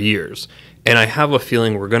for years. And I have a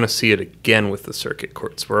feeling we're going to see it again with the circuit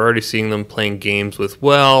courts. We're already seeing them playing games with,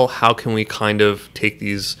 how can we kind of take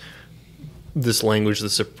this language the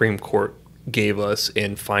Supreme Court gave us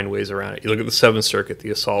and find ways around it. You look at the Seventh Circuit, the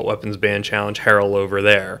assault weapons ban challenge, Harrell over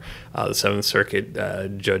there. The Seventh Circuit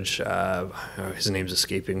judge, his name's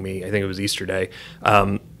escaping me, I think it was Easterday,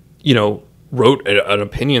 wrote an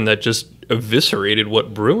opinion that just eviscerated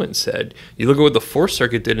what Bruen said. You look at what the Fourth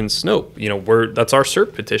Circuit did in Snope. That's our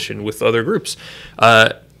cert petition with other groups.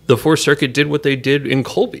 The Fourth Circuit did what they did in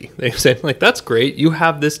Colby. They said, that's great. You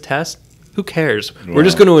have this test. Who cares? Wow. We're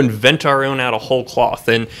just going to invent our own out of whole cloth,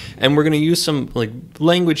 and we're going to use some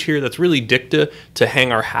language here that's really dicta to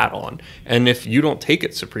hang our hat on. And if you don't take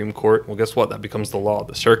it, Supreme Court, well, guess what? That becomes the law of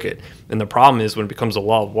the circuit. And the problem is when it becomes the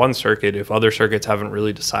law of one circuit, if other circuits haven't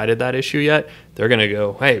really decided that issue yet, they're going to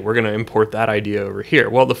go, hey, we're going to import that idea over here.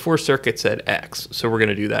 Well, the Fourth Circuit said X, so we're going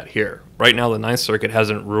to do that here. Right now, the Ninth Circuit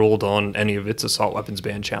hasn't ruled on any of its assault weapons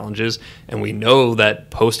ban challenges, and we know that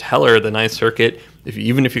post-Heller, the Ninth Circuit,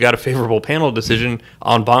 even if you got a favorable panel decision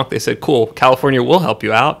en banc, they said, cool, California will help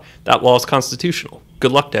you out. That law is constitutional.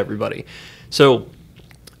 Good luck to everybody. So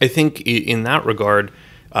I think in that regard,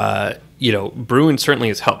 Bruen certainly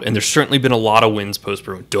has helped, and there's certainly been a lot of wins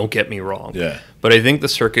post-Bruen. Don't get me wrong. Yeah. But I think the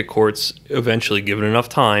circuit courts, eventually, given enough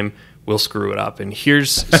time, will screw it up. And here's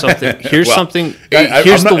something. Here's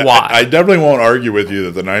the why. I definitely won't argue with you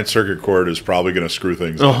that the Ninth Circuit Court is probably going to screw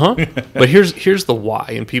things up. But here's the why.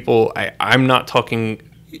 And people, I'm not talking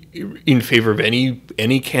in favor of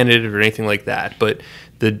any candidate or anything like that. But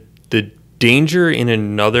the danger in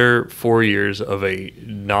another 4 years of a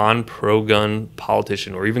non-pro-gun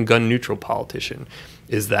politician or even gun-neutral politician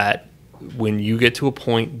is that when you get to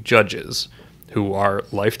appoint judges who are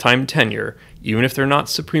lifetime tenure, even if they're not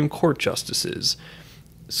Supreme Court justices,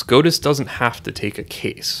 SCOTUS doesn't have to take a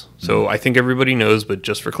case. So I think everybody knows, but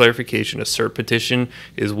just for clarification, a cert petition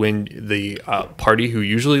is when the party who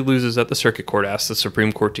usually loses at the circuit court asks the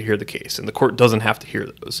Supreme Court to hear the case, and the court doesn't have to hear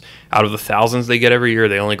those. Out of the thousands they get every year,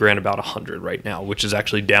 they only grant about 100 right now, which is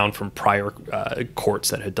actually down from prior courts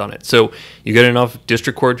that had done it. So you get enough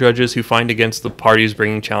district court judges who find against the parties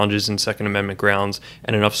bringing challenges in Second Amendment grounds,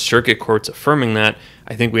 and enough circuit courts affirming that,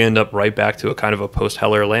 I think we end up right back to a kind of a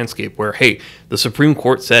post-Heller landscape where, hey, the Supreme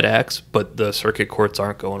Court said X, but the circuit courts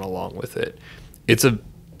aren't going along with it. It's an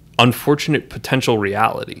unfortunate potential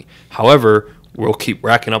reality. However, we'll keep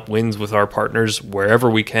racking up wins with our partners wherever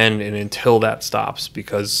we can and until that stops,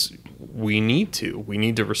 because we need to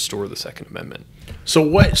restore the Second Amendment. So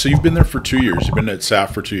you've been there for 2 years. You've been at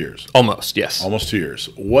SAF for 2 years. Almost, yes. Almost 2 years.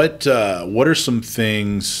 What are some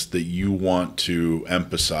things that you want to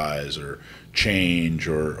emphasize or change,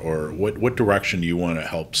 or what direction do you want to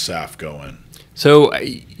help SAF go in? So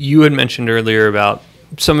you had mentioned earlier about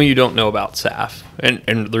some of you don't know about SAF,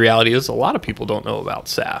 and the reality is a lot of people don't know about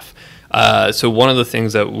SAF. So one of the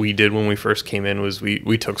things that we did when we first came in was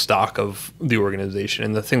we took stock of the organization,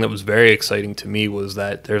 and the thing that was very exciting to me was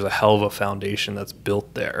that there's a hell of a foundation that's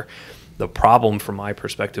built there. The problem from my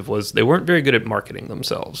perspective was they weren't very good at marketing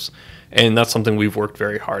themselves. And that's something we've worked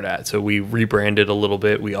very hard at. So we rebranded a little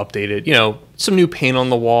bit. We updated, some new paint on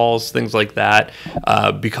the walls, things like that,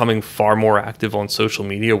 becoming far more active on social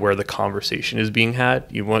media where the conversation is being had.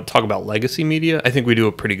 You want to talk about legacy media? I think we do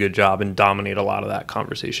a pretty good job and dominate a lot of that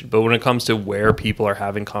conversation. But when it comes to where people are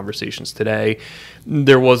having conversations today,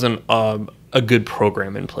 there wasn't a good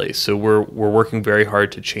program in place. So we're working very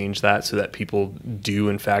hard to change that so that people do,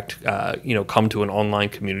 in fact, come to an online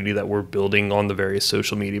community that we're building on the various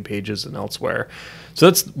social media pages and elsewhere. So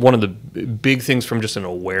that's one of the big things from just an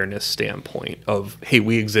awareness standpoint of, hey,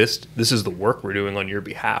 we exist. This is the work we're doing on your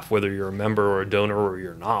behalf, whether you're a member or a donor or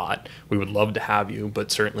you're not. We would love to have you, but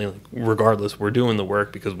certainly, regardless, we're doing the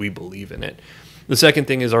work because we believe in it. The second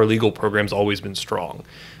thing is our legal program's always been strong.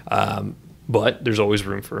 But there's always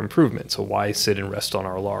room for improvement. So why sit and rest on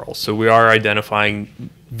our laurels? So we are identifying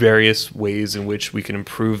various ways in which we can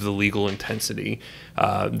improve the legal intensity.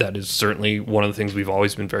 That is certainly one of the things we've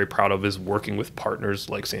always been very proud of, is working with partners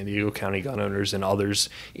like San Diego County gun owners and others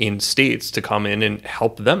in states to come in and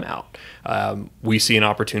help them out. We see an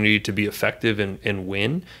opportunity to be effective and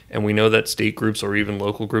win, and we know that state groups or even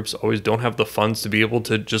local groups always don't have the funds to be able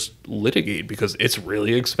to just litigate because it's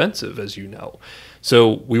really expensive, as you know.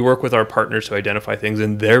 So we work with our partners to identify things,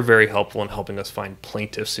 and they're very helpful in helping us find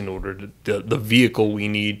plaintiffs in order to the vehicle we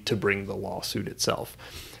need to bring the lawsuit itself.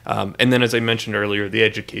 And then, as I mentioned earlier, the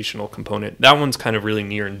educational component, that one's kind of really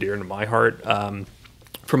near and dear to my heart.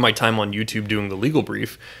 From my time on YouTube doing the legal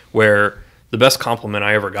brief, where the best compliment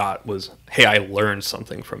I ever got was, "Hey, I learned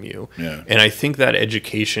something from you." Yeah. And I think that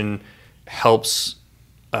education helps.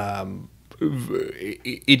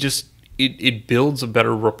 It builds a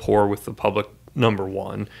better rapport with the public, number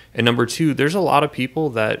one. And number two, there's a lot of people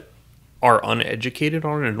that are uneducated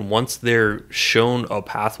on it, and once they're shown a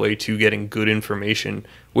pathway to getting good information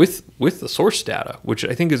with the source data, which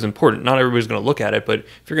I think is important. Not everybody's going to look at it, but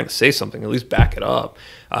if you're going to say something, at least back it up.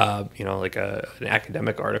 Like an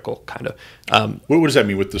academic article, kind of. What does that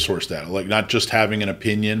mean with the source data? Like not just having an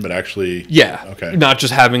opinion, but actually, okay, not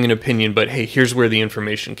just having an opinion, but hey, here's where the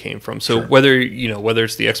information came from. So Sure. whether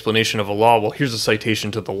it's the explanation of a law, well, here's a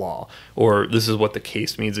citation to the law, or this is what the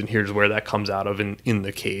case means, and here's where that comes out of in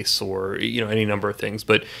the case, or any number of things.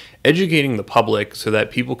 But educating the public so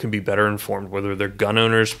that people can be better informed, whether they're gun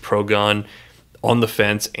owners, pro-gun, on the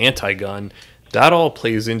fence, anti-gun. That all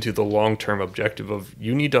plays into the long-term objective of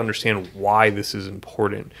you need to understand why this is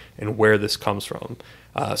important and where this comes from.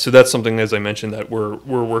 So that's something, as I mentioned, that we're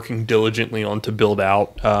working diligently on to build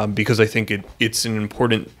out because I think it's an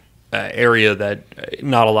important area that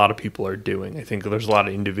not a lot of people are doing. I think there's a lot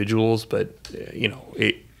of individuals, but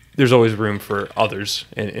there's always room for others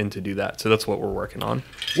and to do that. So that's what we're working on.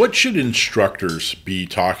 What should instructors be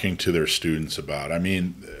talking to their students about? I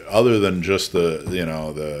mean, other than just the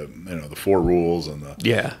 4 rules and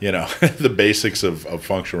the the basics of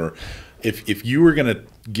function. If you were going to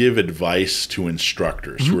give advice to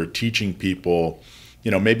instructors who are teaching people,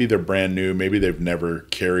 maybe they're brand new, maybe they've never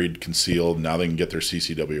carried concealed, now they can get their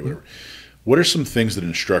CCW or whatever. What are some things that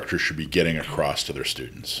instructors should be getting across to their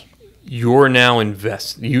students? You're now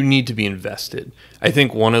you need to be invested. I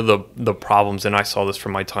think one of the problems, and I saw this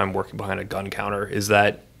from my time working behind a gun counter, is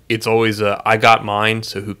that it's always I got mine,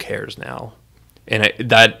 so who cares now? And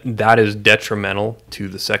that is detrimental to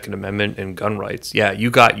the Second Amendment and gun rights. Yeah, you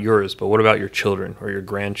got yours, but what about your children or your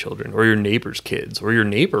grandchildren or your neighbor's kids or your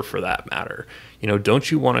neighbor for that matter? Don't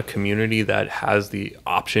you want a community that has the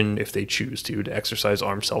option, if they choose to exercise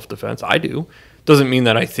armed self-defense? I do. Doesn't mean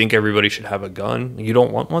that I think everybody should have a gun. You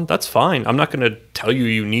don't want one? That's fine. I'm not going to tell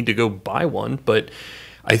you need to go buy one, but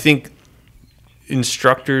I think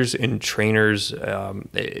instructors and trainers,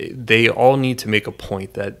 they all need to make a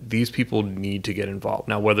point that these people need to get involved.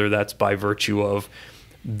 Now, whether that's by virtue of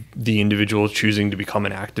the individual choosing to become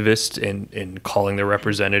an activist and calling their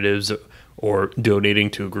representatives or donating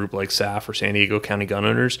to a group like SAF or San Diego County Gun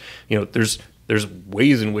Owners, there's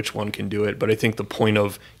ways in which one can do it, but I think the point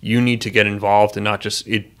of you need to get involved and not just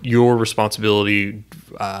your responsibility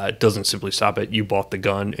doesn't simply stop at you bought the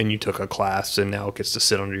gun and you took a class and now it gets to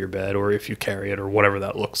sit under your bed, or if you carry it or whatever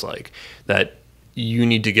that looks like. That you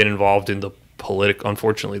need to get involved in the political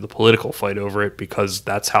fight over it, because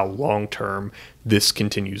that's how long term this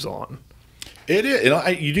continues on. It is.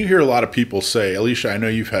 You do hear a lot of people say, Alicia, I know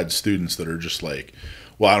you've had students that are just like,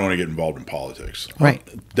 well, I don't want to get involved in politics. Right.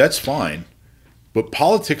 Well, that's fine. But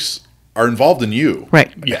politics are involved in you.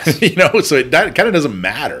 Right. Yes. So that kind of doesn't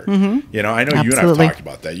matter. Mm-hmm. I know Absolutely. you and I have talked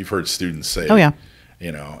about that. You've heard students say, oh, yeah.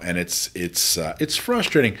 And it's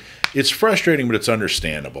frustrating. It's frustrating, but it's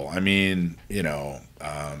understandable. I mean,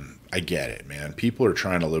 I get it, man. People are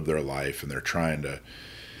trying to live their life and they're trying to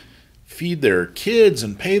feed their kids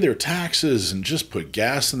and pay their taxes and just put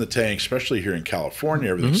gas in the tank, especially here in California.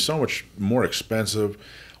 Everything's so much more expensive.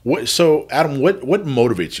 So, Adam, what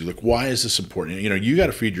motivates you? Like, why is this important? You got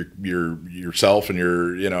to feed yourself and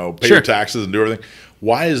pay your taxes and do everything.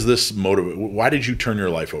 Why is this why did you turn your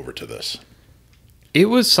life over to this? It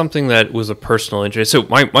was something that was a personal interest. So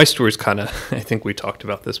my story's kind of, I think we talked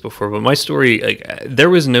about this before, but my story, there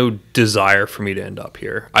was no desire for me to end up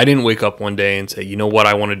here. I didn't wake up one day and say, you know what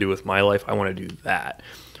I want to do with my life? I want to do that.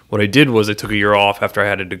 What I did was I took a year off after I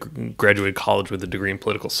had graduated college with a degree in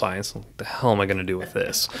political science. What the hell am I going to do with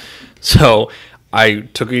this? So I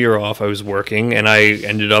took a year off. I was working, and I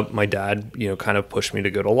ended up, my dad, kind of pushed me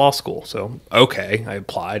to go to law school. So, okay, I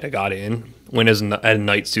applied. I got in. Went as a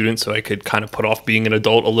night student so I could kind of put off being an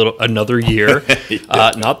adult another year.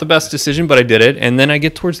 Not the best decision, but I did it. And then I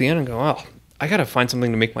get towards the end and go, oh, I got to find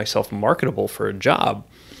something to make myself marketable for a job.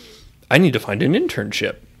 I need to find an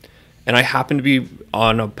internship. And I happened to be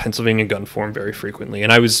on a Pennsylvania gun forum very frequently.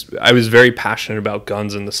 And I was very passionate about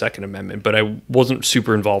guns and the Second Amendment, but I wasn't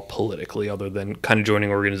super involved politically other than kind of joining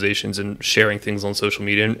organizations and sharing things on social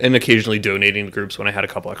media and occasionally donating to groups when I had a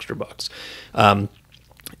couple extra bucks.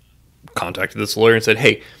 Contacted this lawyer and said,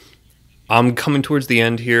 hey, I'm coming towards the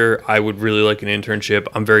end here. I would really like an internship.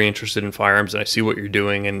 I'm very interested in firearms, and I see what you're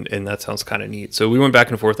doing, and that sounds kind of neat. So we went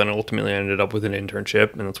back and forth, and ultimately I ended up with an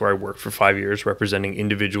internship, and that's where I worked for 5 years, representing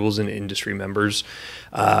individuals and industry members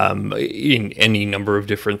in any number of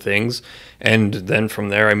different things. And then from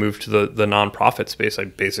there, I moved to the nonprofit space. I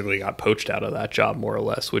basically got poached out of that job, more or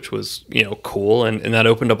less, which was cool, and that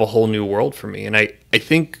opened up a whole new world for me. And I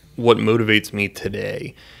think what motivates me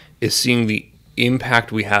today is seeing the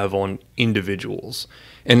impact we have on individuals.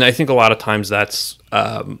 And I think a lot of times that's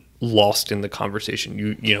lost in the conversation.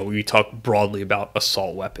 You talk broadly about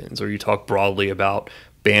assault weapons, or you talk broadly about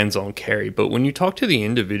bans on carry, but when you talk to the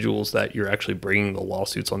individuals that you're actually bringing the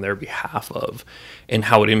lawsuits on their behalf of and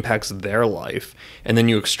how it impacts their life, and then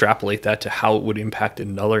you extrapolate that to how it would impact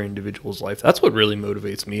another individual's life, that's what really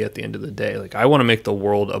motivates me at the end of the day. Like, I want to make the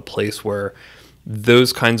world a place where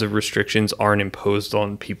those kinds of restrictions aren't imposed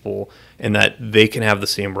on people and that they can have the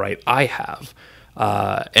same right I have.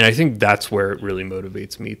 And I think that's where it really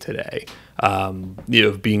motivates me today,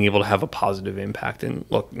 being able to have a positive impact. And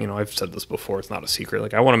look, I've said this before, it's not a secret.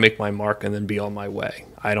 Like, I want to make my mark and then be on my way.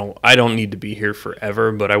 I don't need to be here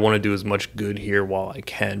forever, but I want to do as much good here while I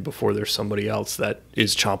can before there's somebody else that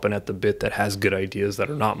is chomping at the bit that has good ideas that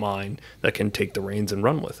are not mine, that can take the reins and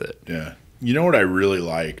run with it. Yeah. You know what I really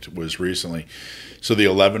liked was recently, so the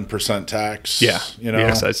 11% tax. Yeah, the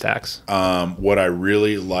excise tax. What I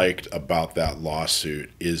really liked about that lawsuit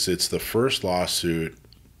is it's the first lawsuit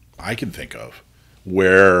I can think of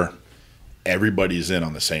where everybody's in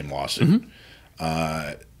on the same lawsuit.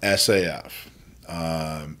 SAF,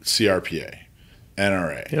 CRPA,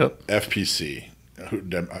 NRA, FPC.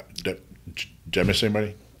 Did I miss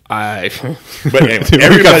anybody? But anyway,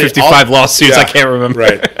 we've got 55 lawsuits. I can't remember.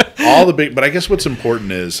 Right. All the big, but I guess what's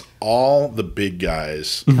important is all the big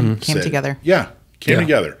guys came together. Yeah, came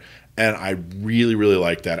together, and I really, really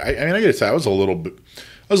like that. I mean, I gotta say, I was a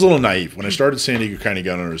little naive when I started San Diego County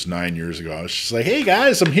Gun Owners 9 years ago. I was just like, "Hey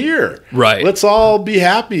guys, I'm here. Right, let's all be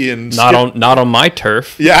happy and not on my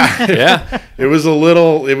turf." Yeah, yeah. It was a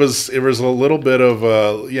little bit of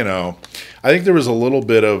I think there was a little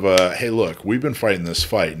bit of hey, look, we've been fighting this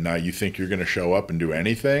fight. Now you think you're going to show up and do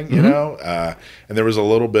anything, and there was a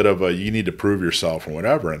little bit of you need to prove yourself or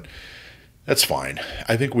whatever, and that's fine.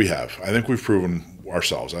 I think we have. I think we've proven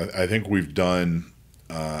ourselves. I think we've done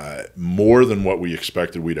more than what we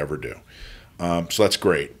expected we'd ever do. So that's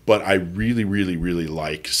great. But I really, really, really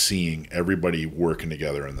like seeing everybody working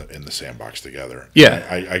together in the sandbox together. Yeah,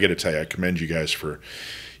 I got to tell you, I commend you guys for.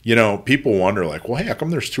 People wonder, like, well, hey, how come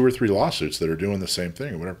there's 2 or 3 lawsuits that are doing the same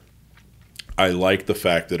thing or whatever? I like the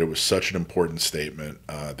fact that it was such an important statement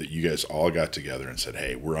that you guys all got together and said,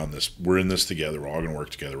 hey, we're in this together. We're all going to work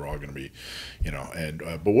together. We're all going to be,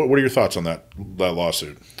 but what are your thoughts on that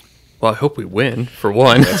lawsuit? Well, I hope we win, for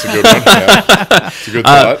one. That's a good one. Yeah. That's a good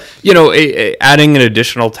thought. Adding an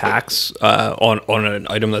additional tax on an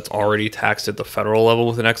item that's already taxed at the federal level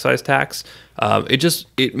with an excise tax,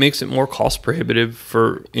 it makes it more cost prohibitive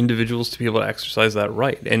for individuals to be able to exercise that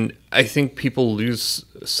right. And I think people lose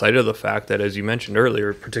sight of the fact that, as you mentioned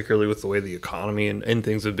earlier, particularly with the way the economy and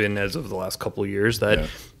things have been as of the last couple of years, that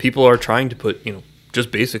people are trying to put, just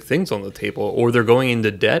basic things on the table, or they're going into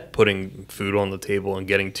debt putting food on the table and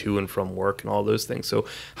getting to and from work and all those things. So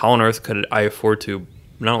how on earth could I afford to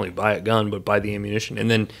not only buy a gun, but buy the ammunition and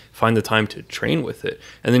then find the time to train with it?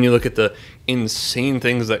 And then you look at the insane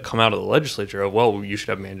things that come out of the legislature of, well, you should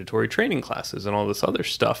have mandatory training classes and all this other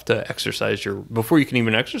stuff to exercise before you can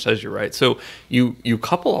even exercise your right. So you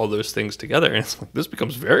couple all those things together, and it's like, this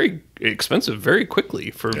becomes very expensive very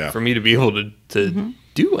quickly for me to be able to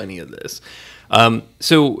do any of this.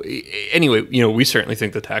 So anyway, we certainly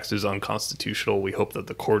think the tax is unconstitutional. We hope that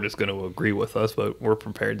the court is going to agree with us, but we're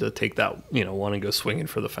prepared to take that, one and go swinging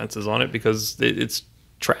for the fences on it because it's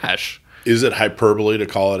trash. Is it hyperbole to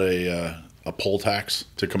call it a poll tax,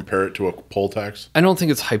 to compare it to a poll tax? I don't think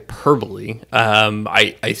it's hyperbole.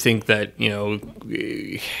 I think that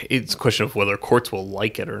it's a question of whether courts will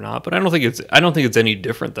like it or not. But I don't think it's any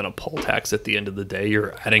different than a poll tax. At the end of the day,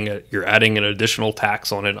 you're adding an additional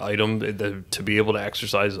tax on an item to be able to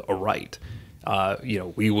exercise a right.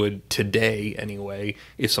 We would today anyway,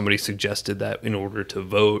 if somebody suggested that in order to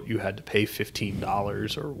vote you had to pay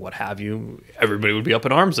 $15 or what have you, everybody would be up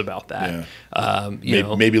in arms about that.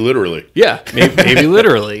 Maybe literally. Yeah, maybe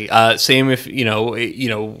literally. Same if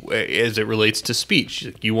as it relates to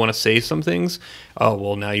speech. You want to say some things. Oh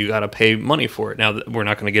well, now you got to pay money for it. Now we're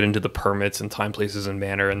not going to get into the permits and time, places, and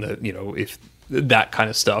manner, and if that kind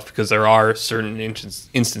of stuff, because there are certain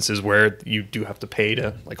instances where you do have to pay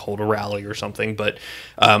to like hold a rally or something. But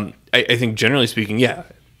I think generally speaking, yeah,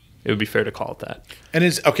 it would be fair to call it that. And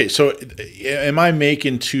it's okay. So, am I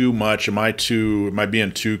making too much? Am I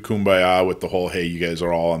being too kumbaya with the whole? Hey, you guys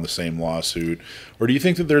are all on the same lawsuit, or do you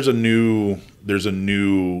think that there's a new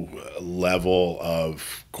level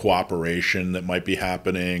of cooperation that might be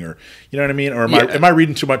happening, or you know what I mean? Or am I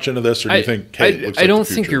reading too much into this, or do you think? Hey, it looks like I don't the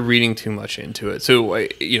think future? you're reading too much into it. So,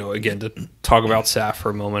 again, to talk about SAF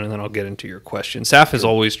for a moment, and then I'll get into your question. SAF has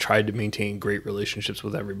always tried to maintain great relationships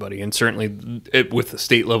with everybody, and certainly with the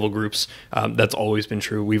state level groups, that's always been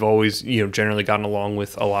true. We've always, generally gotten along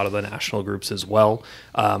with a lot of the national groups as well.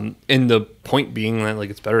 And the point being that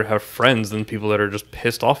it's better to have friends than people that are just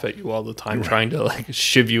pissed off at you all the time, trying to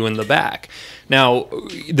shiv you in the back. Now,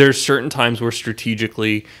 there's certain times where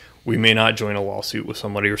strategically we may not join a lawsuit with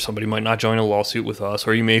somebody, or somebody might not join a lawsuit with us,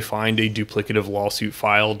 or you may find a duplicative lawsuit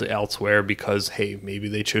filed elsewhere because, hey, maybe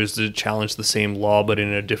they chose to challenge the same law but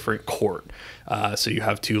in a different court. So you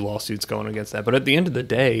have two lawsuits going against that. But at the end of the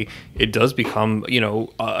day, it does become,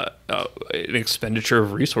 an expenditure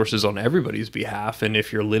of resources on everybody's behalf. And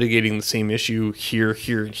if you're litigating the same issue here,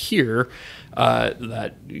 and here,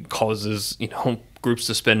 that causes, groups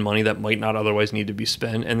to spend money that might not otherwise need to be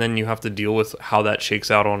spent, and then you have to deal with how that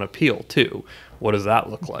shakes out on appeal too. What does that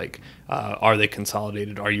look like? Are they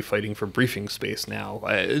consolidated? Are you fighting for briefing space now?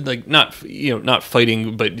 Not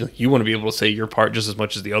fighting, but you want to be able to say your part just as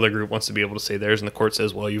much as the other group wants to be able to say theirs, and the court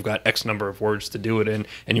says, well, you've got X number of words to do it in,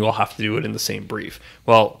 and you all have to do it in the same brief.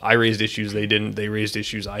 Well, I raised issues, they didn't. They raised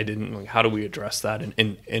issues, I didn't. How do we address that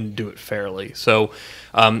and do it fairly? So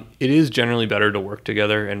it is generally better to work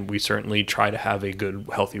together, and we certainly try to have a good,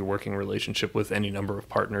 healthy working relationship with any number of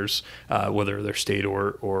partners, whether they're state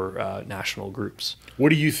or national groups. What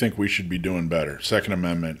do you think we should be doing better? Second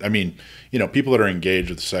Amendment. I mean, people that are engaged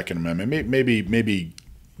with the Second Amendment, maybe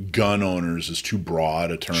gun owners is too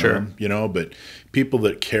broad a term, sure. But people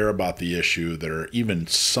that care about the issue, that are even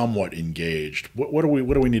somewhat engaged, what do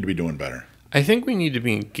we need to be doing better? I think we need to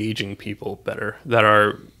be engaging people better that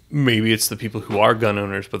are, maybe it's the people who are gun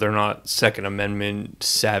owners, but they're not Second Amendment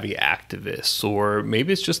savvy activists, or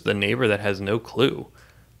maybe it's just the neighbor that has no clue.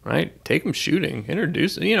 Right? Take them shooting,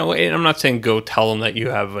 introduce them, and I'm not saying go tell them that you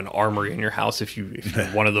have an armory in your house if you're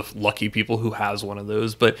one of the lucky people who has one of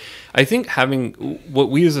those. But I think having what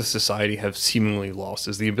we as a society have seemingly lost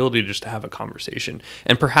is the ability just to have a conversation,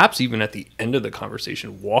 and perhaps even at the end of the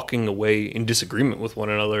conversation, walking away in disagreement with one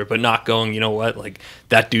another, but not going,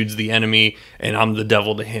 that dude's the enemy and I'm the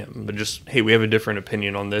devil to him, but just, hey, we have a different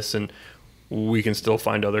opinion on this, and we can still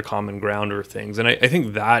find other common ground or things. And I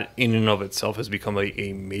think that in and of itself has become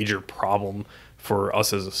a major problem for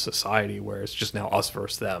us as a society, where it's just now us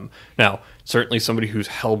versus them. Now, certainly somebody who's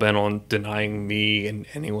hell-bent on denying me and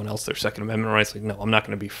anyone else their Second Amendment rights, no, I'm not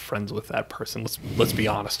going to be friends with that person. Let's be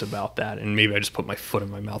honest about that. And maybe I just put my foot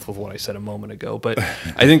in my mouth with what I said a moment ago. But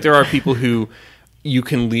I think there are people who you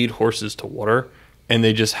can lead horses to water, and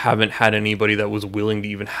they just haven't had anybody that was willing to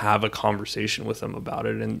even have a conversation with them about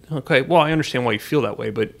it. And, okay, well, I understand why you feel that way,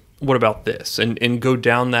 but what about this? And go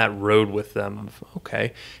down that road with them of,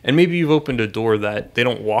 okay. And maybe you've opened a door that they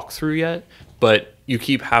don't walk through yet, but you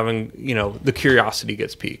keep having, the curiosity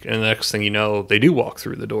gets piqued. And the next thing you know, they do walk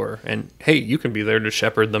through the door. And, hey, you can be there to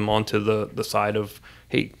shepherd them onto the side of,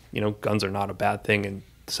 hey, guns are not a bad thing, and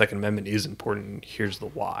the Second Amendment is important, and here's the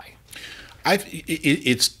why.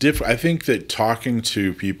 It's different. I think that talking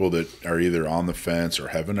to people that are either on the fence or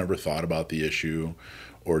haven't ever thought about the issue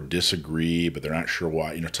or disagree, but they're not sure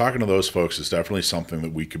why, talking to those folks is definitely something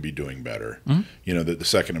that we could be doing better, the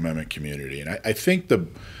Second Amendment community. And I think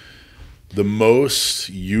the most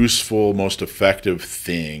useful, most effective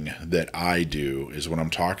thing that I do is when I'm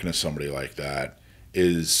talking to somebody like that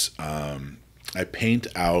is I paint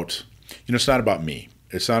out, it's not about me.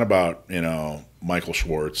 It's not about, Michael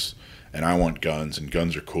Schwartz and I want guns, and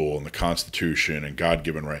guns are cool, and the Constitution and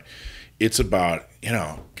God-given right. It's about,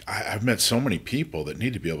 I've met so many people that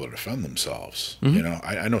need to be able to defend themselves. Mm-hmm.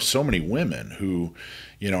 I know so many women who,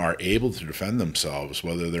 are able to defend themselves,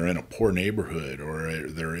 whether they're in a poor neighborhood or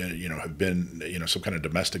they're in, have been, some kind of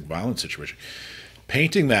domestic violence situation.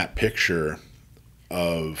 Painting that picture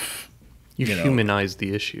of You humanize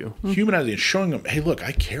the issue. Humanizing and showing them, hey, look,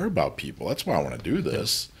 I care about people. That's why I want to do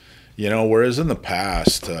this. Whereas in the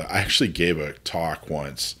past, I actually gave a talk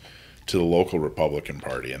once to the local Republican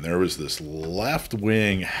Party, and there was this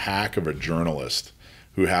left-wing hack of a journalist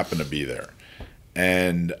who happened to be there.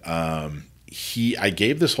 And I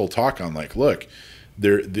gave this whole talk on, like, look,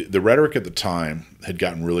 the rhetoric at the time had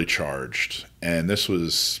gotten really charged, and this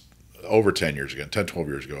was over 10 years ago, 10, 12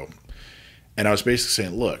 years ago. And I was basically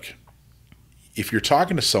saying, look, if you're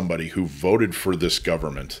talking to somebody who voted for this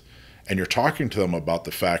government and you're talking to them about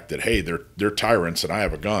the fact that, hey, they're tyrants and I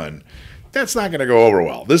have a gun, that's not going to go over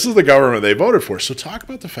well. This is the government they voted for. So talk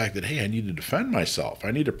about the fact that, hey, I need to defend myself.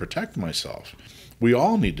 I need to protect myself. We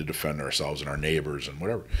all need to defend ourselves and our neighbors and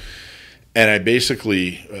whatever. And I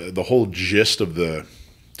basically, the whole gist of the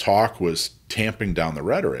talk was tamping down the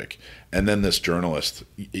rhetoric. And then this journalist,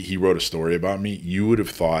 he wrote a story about me. You would have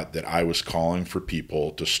thought that I was calling for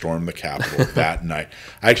people to storm the Capitol that night.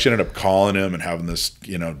 I actually ended up calling him and having this,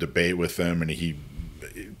 debate with him, and he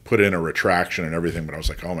put in a retraction and everything. But I was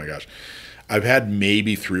like, oh my gosh, I've had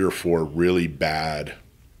maybe 3 or 4 really bad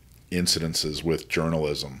incidences with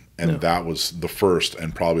journalism, and that was the first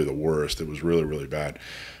and probably the worst. It was really, really bad.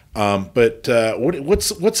 But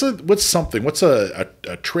what's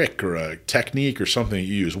a trick or a technique or something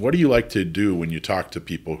you use? What do you like to do when you talk to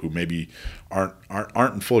people who maybe aren't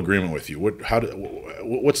in full agreement with you?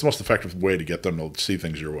 What's the most effective way to get them to see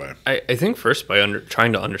things your way? I think first by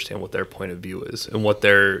trying to understand what their point of view is and what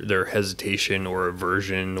their hesitation or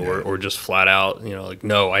aversion or just flat out, like,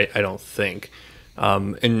 no, I don't think.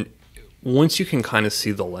 And once you can kind of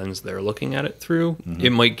see the lens they're looking at it through,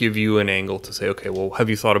 it might give you an angle to say, okay, well,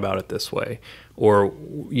 have you thought about it this way? Or,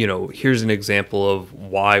 here's an example of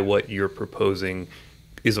why what you're proposing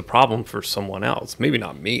is a problem for someone else. Maybe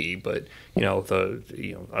not me, but,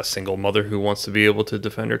 a single mother who wants to be able to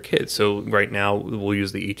defend her kids. So right now we'll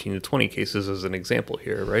use the 18 to 20 cases as an example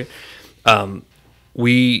here, right?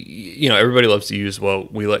 Everybody loves to use,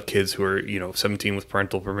 we let kids who are, 17 with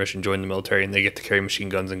parental permission join the military and they get to carry machine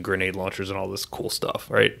guns and grenade launchers and all this cool stuff,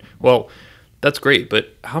 right? Well, that's great,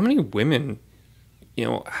 but how many women,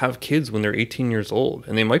 have kids when they're 18 years old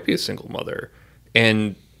and they might be a single mother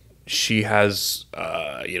and she has,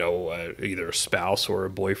 either a spouse or a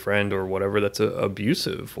boyfriend or whatever that's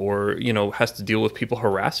abusive or, has to deal with people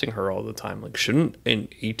harassing her all the time. Like, shouldn't an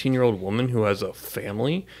 18-year-old woman who has a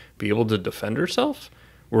family be able to defend herself?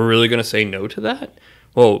 We're really going to say no to that?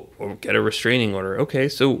 Well, get a restraining order. Okay,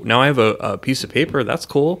 so now I have a piece of paper. That's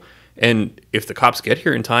cool. And if the cops get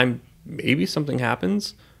here in time, maybe something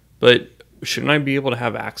happens. But shouldn't I be able to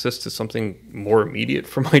have access to something more immediate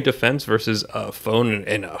for my defense versus a phone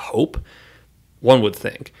and a hope? One would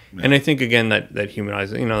think. Yeah. And I think, again, that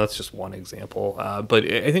humanizing, that's just one example.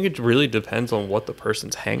 But I think it really depends on what the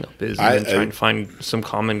person's hang-up is and trying to find some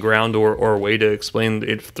common ground or a way to explain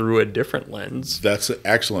it through a different lens. That's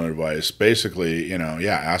excellent advice. Basically,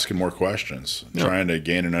 asking more questions, trying to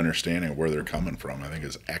gain an understanding of where they're coming from, I think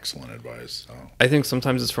is excellent advice. So. I think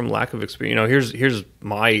sometimes it's from lack of experience. Here's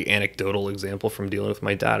my anecdotal example from dealing with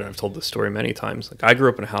my dad, and I've told this story many times. Like, I grew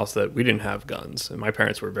up in a house that we didn't have guns, and my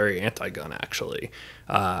parents were very anti-gun, actually.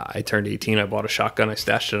 I turned 18. I bought a shotgun. I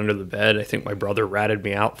stashed it under the bed. I think my brother ratted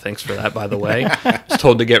me out. Thanks for that, by the way. I was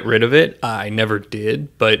told to get rid of it. I never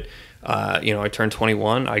did. But, I turned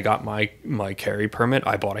 21. I got my carry permit.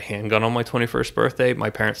 I bought a handgun on my 21st birthday. My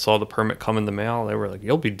parents saw the permit come in the mail. They were like,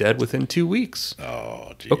 you'll be dead within 2 weeks.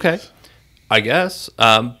 Oh, geez. Okay, I guess.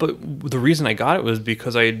 But the reason I got it was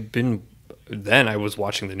because then I was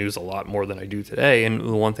watching the news a lot more than I do today, and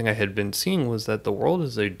the one thing I had been seeing was that the world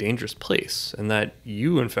is a dangerous place and that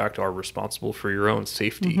you, in fact, are responsible for your own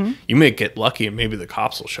safety. Mm-hmm. You may get lucky and maybe the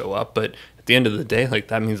cops will show up, but at the end of the day, like,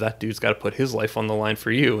 that means that dude's got to put his life on the line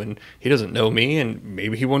for you, and he doesn't know me, and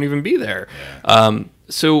maybe he won't even be there. Yeah.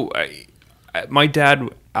 So my dad,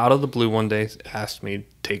 out of the blue one day, asked me to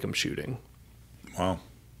take him shooting. Wow.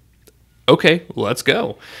 Okay, let's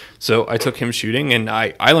go. So I took him shooting, and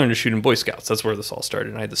I learned to shoot in Boy Scouts. That's where this all started.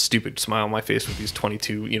 And I had this stupid smile on my face with these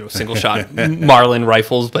 22, single-shot Marlin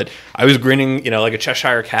rifles. But I was grinning, like a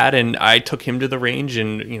Cheshire cat, and I took him to the range,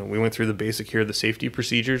 and, we went through the safety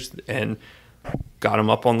procedures, and got him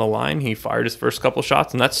up on the line. He fired his first couple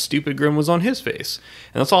shots, and that stupid grin was on his face.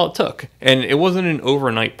 And that's all it took. And it wasn't an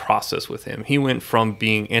overnight process with him. He went from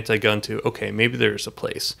being anti-gun to, okay, maybe there's a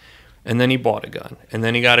place. And then he bought a gun, and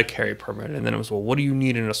then he got a carry permit, and then it was, well, what do you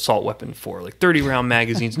need an assault weapon for? Like 30-round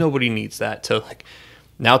magazines, nobody needs that. To like,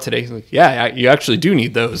 now today, he's like, yeah, you actually do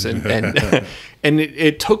need those, and and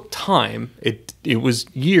it took time. It was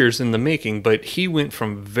years in the making, but he went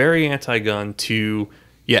from very anti-gun to,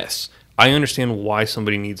 yes, I understand why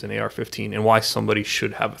somebody needs an AR-15 and why somebody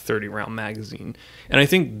should have a 30-round magazine. And I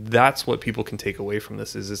think that's what people can take away from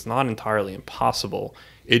this, is it's not entirely impossible.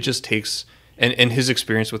 It just takes, and his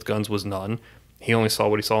experience with guns was none. He only saw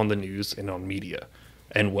what he saw on the news and on media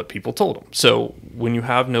and what people told him. So when you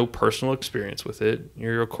have no personal experience with it,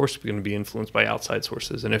 you're of course going to be influenced by outside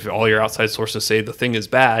sources. And if all your outside sources say the thing is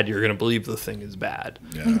bad, you're going to believe the thing is bad.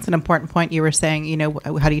 I think it's an important point you were saying. You know,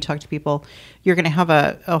 how do you talk to people? You're going to have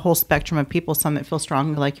a whole spectrum of people, some that feel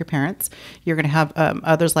strongly like your parents. You're going to have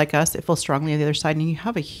others like us that feel strongly on the other side. And you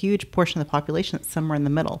have a huge portion of the population that's somewhere in the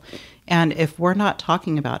middle. And if we're not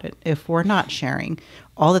talking about it, if we're not sharing,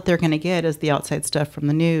 all that they're going to get is the outside stuff from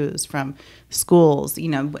the news, from schools,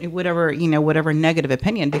 whatever negative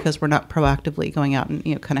opinion, because we're not proactively going out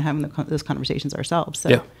and, kind of having those conversations ourselves. So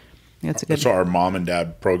yeah. That's a good. So are mom and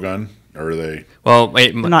dad pro-gun? Or are they? Well,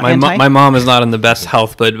 my mom is not in the best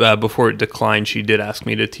health, but before it declined, she did ask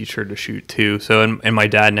me to teach her to shoot too. So, and my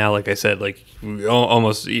dad now, like I said, like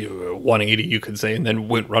almost 180, you could say, and then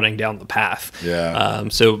went running down the path. Yeah.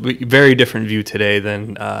 So very different view today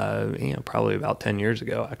than probably about 10 years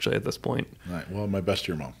ago, actually, at this point. Right. Well, my best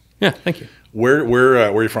to your mom. Yeah, thank you. Where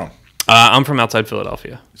are you from? I'm from outside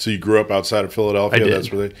Philadelphia. So you grew up outside of Philadelphia? I did.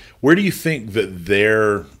 That's where where do you think that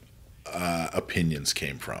their opinions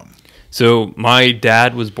came from? So my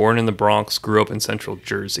dad was born in the Bronx, grew up in Central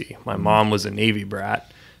Jersey. My mom was a Navy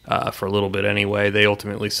brat for a little bit anyway. They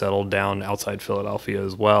ultimately settled down outside Philadelphia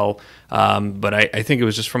as well. But I think it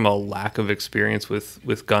was just from a lack of experience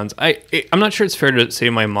with guns. I'm not sure it's fair to say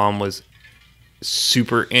my mom was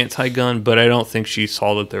super anti-gun, but I don't think she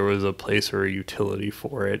saw that there was a place or a utility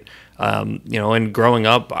for it. And growing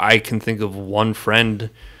up, I can think of one friend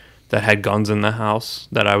that had guns in the house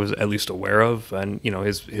that I was at least aware of. And,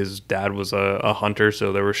 his dad was a hunter,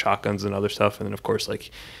 so there were shotguns and other stuff. And then, of course, like,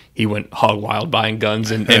 he went hog wild buying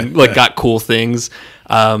guns and got cool things.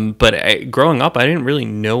 But growing up, I didn't really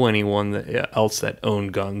know anyone else that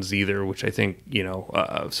owned guns either, which I think,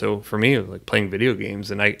 so for me, it was like playing video games.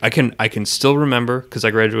 And I can still remember, because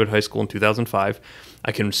I graduated high school in 2005,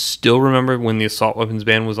 I can still remember when the assault weapons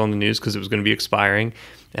ban was on the news because it was going to be expiring.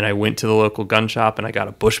 And I went to the local gun shop and I got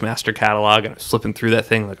a Bushmaster catalog and I was flipping through that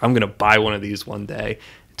thing like, I'm going to buy one of these one day.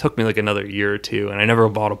 It took me like another year or two, and I never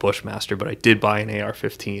bought a Bushmaster, but I did buy an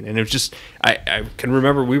AR-15. And it was just, I can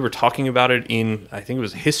remember we were talking about it in, I think it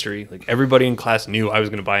was history. Like, everybody in class knew I was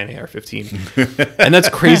going to buy an AR-15. And that's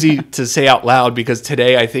crazy to say out loud, because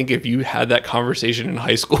today I think if you had that conversation in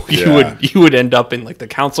high school, you would end up in like the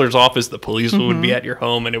counselor's office, the police would be at your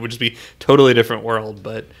home, and it would just be totally different world.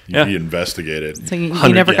 But you'd be investigated. So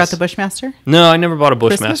you never got the Bushmaster? No, I never bought a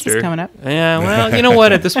Bushmaster. Christmas is coming up. Yeah, well, you know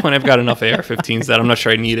what? At this point, I've got enough AR-15s that I'm not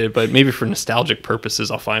sure I need it, but maybe for nostalgic purposes,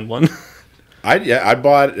 I'll find one. I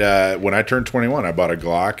bought, when I turned 21, I bought a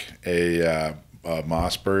Glock, a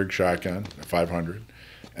Mossberg shotgun, a 500,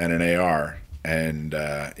 and an AR. And,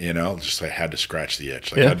 just I had to scratch the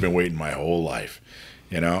itch. Like, I'd been waiting my whole life,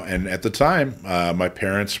 And at the time, my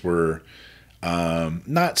parents were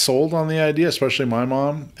not sold on the idea, especially my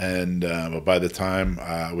mom. And but by the time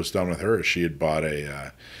I was done with her, she had bought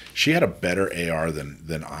she had a better AR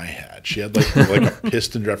than I had. She had like a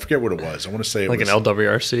piston. I forget what it was. I want to say it was an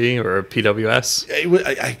LWRC or a PWS.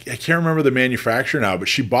 I can't remember the manufacturer now, but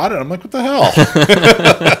she bought it. I'm like, what the hell?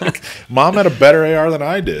 Mom had a better AR than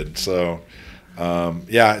I did. So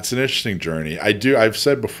it's an interesting journey. I've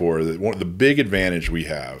said before that the big advantage we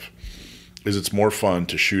have is it's more fun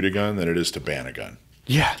to shoot a gun than it is to ban a gun.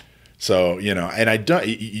 Yeah. So, and I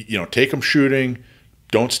don't, take them shooting.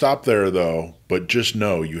 Don't stop there, though, but just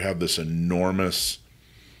know you have this enormous,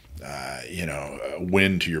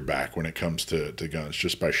 wind to your back when it comes to guns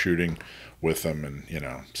just by shooting with them. And,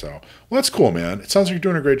 well, that's cool, man. It sounds like you're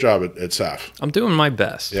doing a great job at SEF. I'm doing my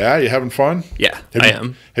best. Yeah? You having fun? Yeah, I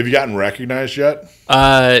am. Have you gotten recognized yet?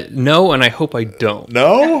 No, and I hope I don't.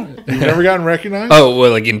 No? You've never gotten recognized? Oh,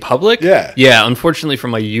 well, like in public? Yeah. Yeah, unfortunately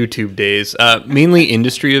from my YouTube days. Mainly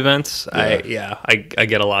industry events. Yeah. I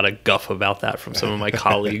get a lot of guff about that from some of my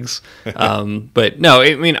colleagues. But no,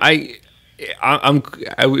 I mean,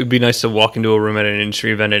 it would be nice to walk into a room at an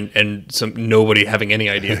industry event and nobody having any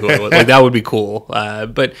idea who I was. Like, that would be cool.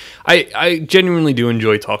 But I genuinely do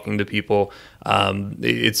enjoy talking to people.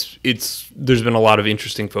 There's been a lot of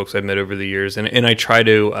interesting folks I've met over the years, and I try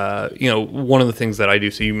to, one of the things that I do.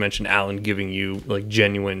 So you mentioned Alan giving you like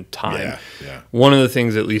genuine time. Yeah. One of the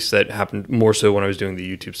things, at least, that happened more so when I was doing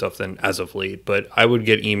the YouTube stuff than as of late. But I would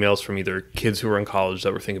get emails from either kids who were in college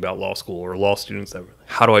that were thinking about law school, or law students that were,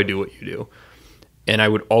 how do I do what you do? And I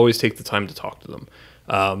would always take the time to talk to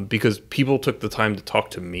them, because people took the time to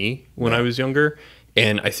talk to me when I was younger.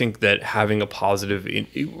 And I think that having a positive,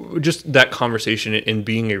 just that conversation and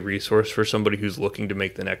being a resource for somebody who's looking to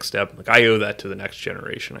make the next step, like I owe that to the next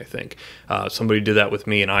generation. I think somebody did that with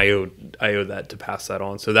me, and I owe that to pass that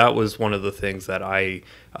on. So that was one of the things that I,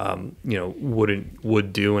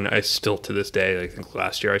 would do, and I still to this day. I think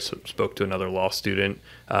last year I spoke to another law student.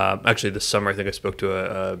 Actually, this summer I think I spoke to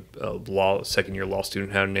a second year law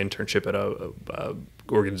student who had an internship at a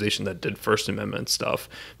organization that did First Amendment stuff,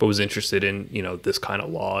 but was interested in, this kind of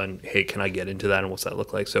law, and hey, can I get into that, and what's that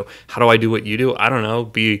look like? So how do I do what you do? I don't know.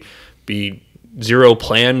 Be zero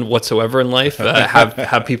plan whatsoever in life.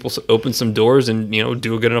 Have people open some doors, and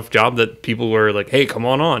do a good enough job that people are like, hey, come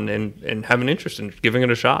on and have an interest in giving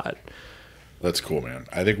it a shot. That's cool, man.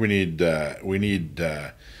 I think we need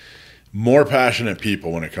more passionate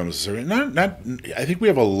people when it comes to I think we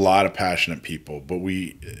have a lot of passionate people, but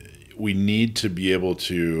we need to be able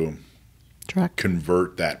to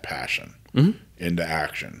convert that passion into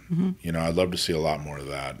action. I'd love to see a lot more of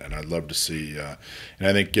that, and I'd love to see, and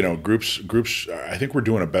I think groups. I think we're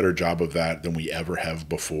doing a better job of that than we ever have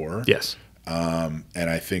before. Yes, and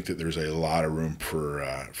I think that there's a lot of room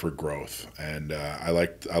for growth, and I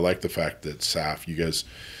like the fact that SAF, you guys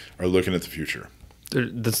are looking at the future.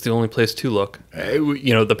 That's the only place to look.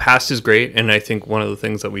 The past is great, and I think one of the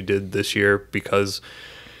things that we did this year, because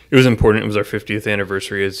it was important, it was our 50th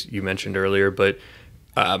anniversary, as you mentioned earlier, but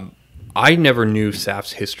I never knew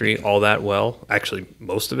SAF's history all that well, actually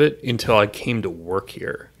most of it, until I came to work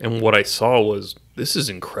here. And what I saw was, this is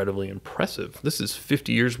incredibly impressive. This is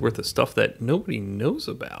 50 years worth of stuff that nobody knows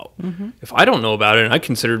about. If I don't know about it, and I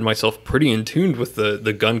considered myself pretty in tune with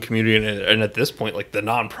the gun community and at this point, like the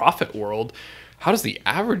nonprofit world, how does the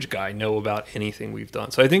average guy know about anything we've done?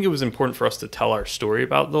 So I think it was important for us to tell our story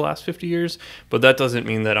about the last 50 years, but that doesn't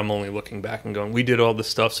mean that I'm only looking back and going, we did all this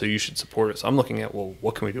stuff, so you should support us. I'm looking at, well,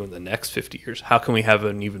 what can we do in the next 50 years? How can we have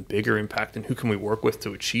an even bigger impact, and who can we work with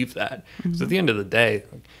to achieve that? Because at the end of the day,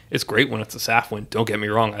 it's great when it's a SAF win. Don't get me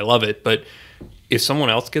wrong, I love it, but if someone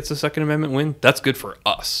else gets a Second Amendment win, that's good for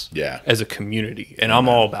us as a community. And I'm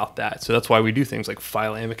all about that. So that's why we do things like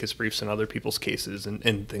file amicus briefs in other people's cases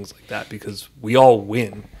and things like that, because we all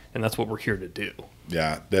win, and that's what we're here to do.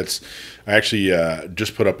 Yeah, I actually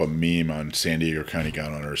just put up a meme on San Diego County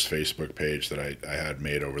Gun Owners Facebook page that I had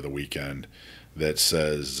made over the weekend that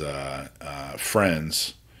says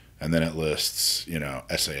friends, and then it lists,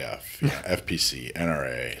 SAF, FPC,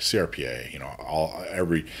 NRA, CRPA,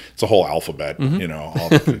 it's a whole alphabet,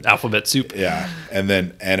 all alphabet soup. Yeah. And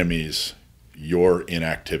then enemies, your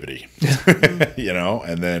inactivity,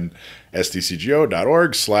 and then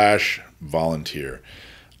stcgo.org/volunteer.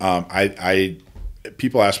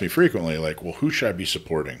 People ask me frequently, like, well, who should I be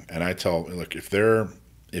supporting? And I tell, look, if they're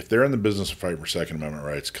in the business of fighting for Second Amendment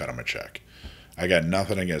rights, cut them a check. I got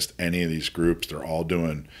nothing against any of these groups. They're all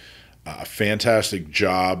doing a fantastic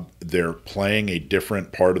job. They're playing a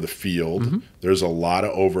different part of the field. There's a lot of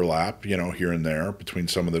overlap, here and there between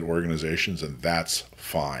some of the organizations, and that's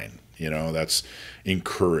fine. That's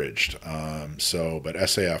encouraged. But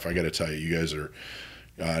SAF, I got to tell you, you guys are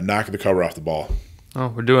knocking the cover off the ball. Oh,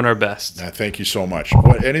 we're doing our best. Thank you so much.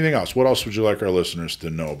 Anything else? What else would you like our listeners to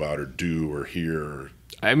know about or do or hear?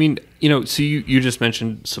 I mean, so you just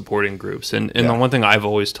mentioned supporting groups. And the one thing I've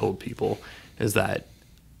always told people is that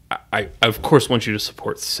I of course want you to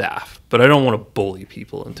support SAF, but I don't want to bully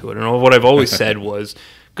people into it. And what I've always said was,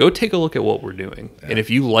 go take a look at what we're doing. And if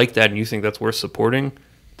you like that and you think that's worth supporting,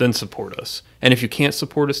 then support us. And if you can't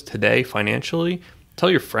support us today financially,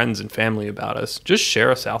 tell your friends and family about us. Just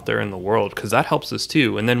share us out there in the world, because that helps us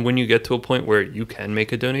too. And then when you get to a point where you can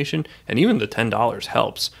make a donation, and even the $10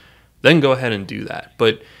 helps, then go ahead and do that.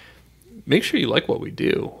 But make sure you like what we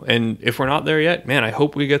do. And if we're not there yet, man, I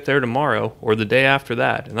hope we get there tomorrow or the day after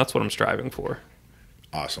that. And that's what I'm striving for.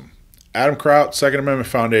 Awesome. Adam Kraut, Second Amendment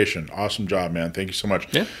Foundation. Awesome job, man. Thank you so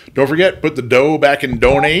much. Yeah. Don't forget, put the dough back and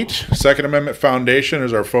donate. Second Amendment Foundation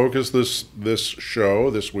is our focus this show,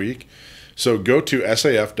 this week. So go to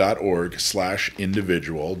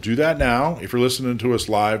saf.org/individual. Do that now if you're listening to us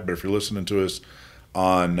live, but if you're listening to us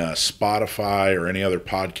on Spotify or any other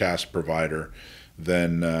podcast provider,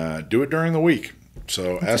 then do it during the week.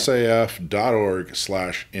 So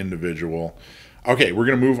saf.org/individual. Okay, we're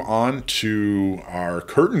going to move on to our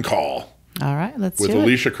curtain call. All right, let's with do it.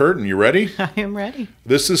 Alicia Curtin. You ready? I am ready.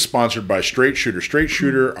 This is sponsored by Straight Shooter. Straight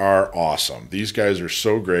Shooter are awesome. These guys are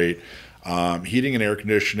so great. Heating and air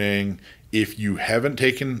conditioning. If you haven't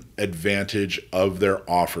taken advantage of their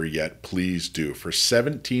offer yet, please do. For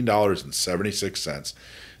 $17.76,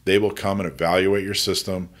 they will come and evaluate your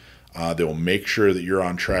system. They will make sure that you're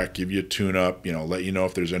on track, give you a tune-up, let you know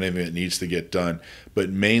if there's anything that needs to get done. But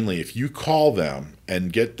mainly, if you call them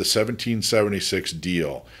and get the 1776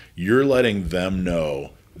 deal, you're letting them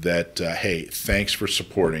know that, hey, thanks for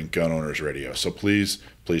supporting Gun Owners Radio. So please,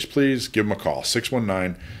 please, please give them a call,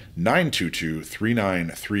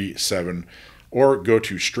 619-922-3937, or go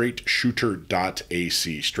to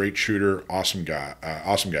straightshooter.ac. Straight Shooter, awesome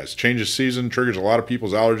guys. Changes season, triggers a lot of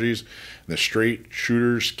people's allergies. The Straight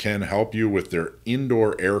Shooters can help you with their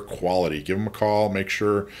indoor air quality. Give them a call. Make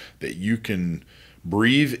sure that you can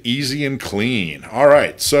breathe easy and clean. All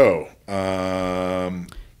right, so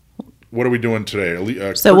what are we doing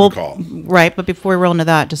today? So we'll call. Right, but before we roll into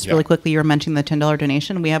that, just Yeah. really quickly, you were mentioning the $10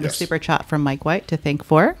 donation. We have Yes. a super chat from Mike White to thank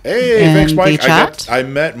for. Hey, in thanks, Mike. the chat. I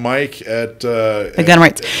met Mike at Gun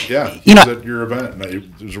Rights. Yeah, You know- at your event. It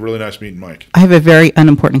was really nice meeting Mike. I have a very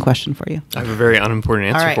unimportant question for you. I have a very unimportant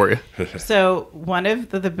answer All right. for you. So one of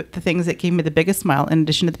the things that gave me the biggest smile, in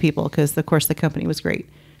addition to the people, because of course the company was great,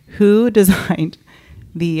 who designed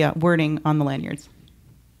the wording on the lanyards?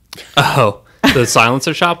 Oh, the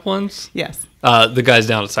silencer shop ones? Yes. The guys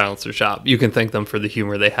down at Silencer Shop. You can thank them for the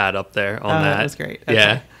humor they had up there on that. That was great. Okay.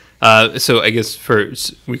 Yeah. So I guess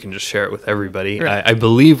we can just share it with everybody. Right. I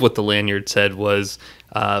believe what the lanyard said was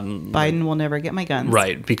Biden will never get my guns.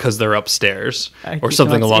 right, because they're upstairs I or keep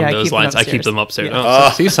something them along I those keep them lines. I keep upstairs. them upstairs. Yeah. Oh,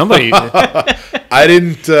 see, somebody. I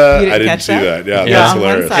didn't catch see that. Yeah, Yeah, that's on one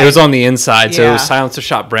hilarious. side. It was on the inside, so it Yeah. was Silencer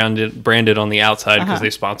Shop branded on the outside because Uh-huh. they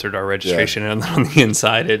sponsored our registration, and then on the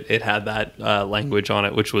inside it had that language on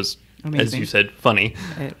it, which was, as Amazing. you said, funny.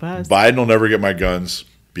 It was. Biden will never get my guns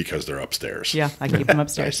because they're upstairs. Yeah, I keep them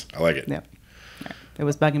upstairs. Nice. I like it. Yep. All right. It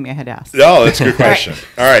was bugging me. I had to ask. Oh, that's a good question.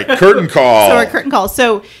 All right, curtain call. So our curtain call.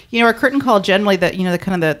 So our curtain call generally, the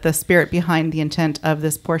kind of the spirit behind the intent of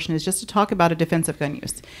this portion is just to talk about a defensive gun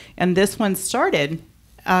use, and this one started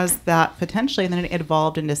as that potentially, and then it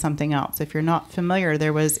evolved into something else. If you're not familiar,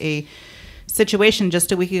 there was a situation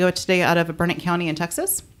just a week ago today out of Bruen County in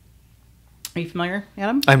Texas. Are you familiar,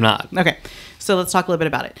 Adam? I'm not. Okay, so let's talk a little bit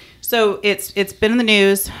about it. So it's been in the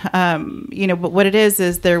news, but what it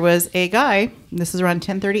is there was a guy, this is around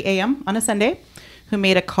 10:30 a.m. on a Sunday, who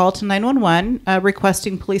made a call to 911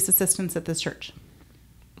 requesting police assistance at this church.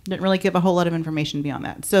 Didn't really give a whole lot of information beyond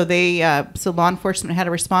that. So so law enforcement had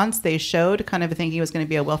a response. They showed kind of thinking it was going to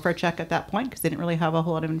be a welfare check at that point because they didn't really have a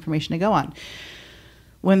whole lot of information to go on.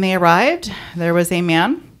 When they arrived, there was a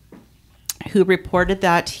man who reported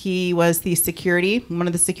that he was one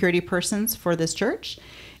of the security persons for this church,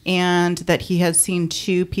 and that he had seen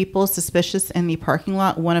two people suspicious in the parking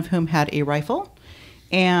lot, one of whom had a rifle.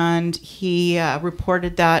 And he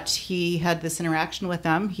reported that he had this interaction with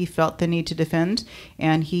them. He felt the need to defend,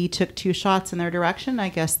 and he took two shots in their direction. I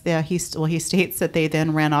guess he states that they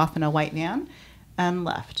then ran off in a white van and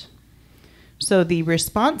left. So the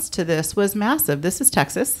response to this was massive. This is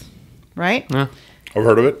Texas, right? Yeah. I've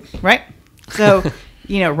heard of it. Right. So,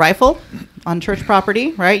 rifle on church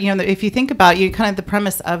property, right? If you think about kind of the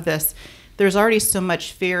premise of this, there's already so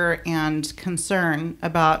much fear and concern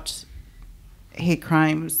about hate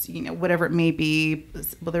crimes, whatever it may be,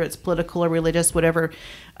 whether it's political or religious, whatever,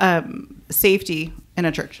 safety in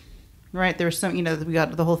a church, right? There's some, we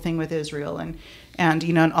got the whole thing with Israel and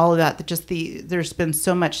all of that, there's been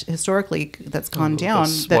so much historically that's gone down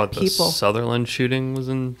that the Sutherland shooting was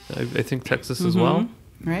in, I think, Texas as well.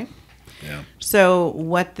 Right. Yeah. So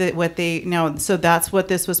so that's what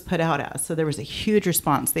this was put out as. So there was a huge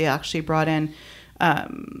response. They actually brought in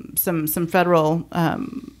some federal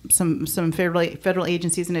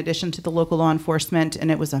agencies in addition to the local law enforcement,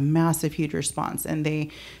 and it was a massive, huge response. And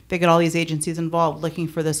they got all these agencies involved looking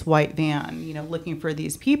for this white van, looking for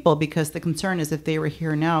these people, because the concern is if they were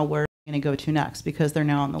here now, where are they going to go to next, because they're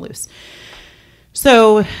now on the loose.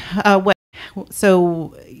 So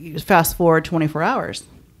fast forward 24 hours.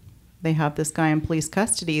 They have this guy in police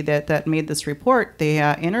custody that made this report. They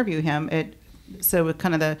interview him. So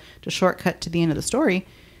kind of the shortcut to the end of the story,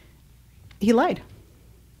 he lied.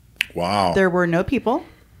 Wow. There were no people.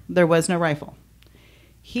 There was no rifle.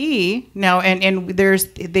 They've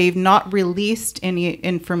not released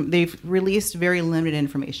they've released very limited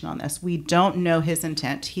information on this. We don't know his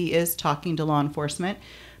intent. He is talking to law enforcement,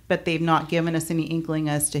 but they've not given us any inkling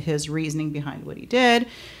as to his reasoning behind what he did.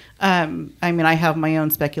 I have my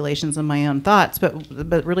own speculations and my own thoughts,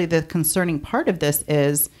 but really the concerning part of this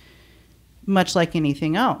is much like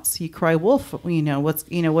anything else. You cry wolf, what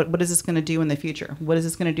is this going to do in the future? What is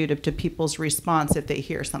this going to do to people's response if they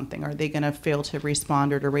hear something? Are they going to fail to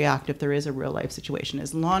respond or to react if there is a real life situation?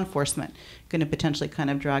 Is law enforcement going to potentially kind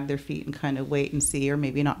of drag their feet and kind of wait and see, or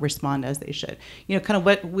maybe not respond as they should? Kind of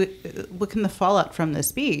what can the fallout from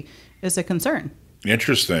this be is a concern.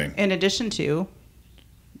 Interesting. In addition to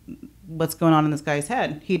what's going on in this guy's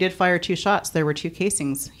head. He did fire 2 shots. There were 2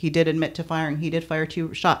 casings. He did admit to firing. He did fire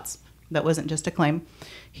 2 shots. That wasn't just a claim.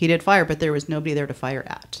 He did fire, but there was nobody there to fire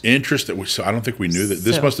at. Interesting. So I don't think we knew that.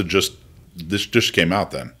 This must have this just came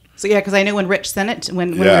out then. So yeah, because I know when Rich sent it,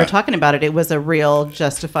 when we were talking about it, it was a real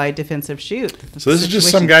justified defensive shoot. So this is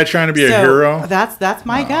just some guy trying to be a hero? That's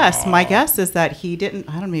my guess. My guess is that he didn't,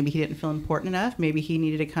 maybe he didn't feel important enough. Maybe he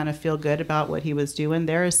needed to kind of feel good about what he was doing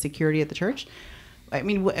there as security at the church. I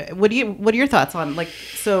mean, what are your thoughts on,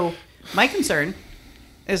 so my concern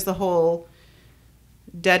is the whole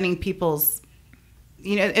deadening people's,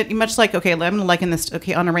 much like, I'm going to liken this,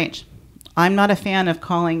 on a range. I'm not a fan of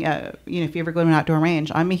calling, if you ever go to an outdoor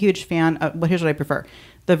range, I'm a huge fan of, here's what I prefer.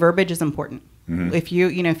 The verbiage is important. Mm-hmm. If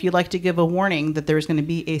you like to give a warning that there's going to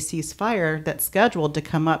be a ceasefire that's scheduled to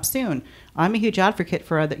come up soon, I'm a huge advocate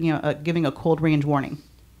for, giving a cold range warning.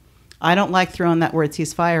 I don't like throwing that word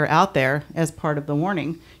ceasefire out there as part of the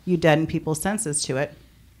warning. You deaden people's senses to it.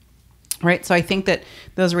 Right? So I think that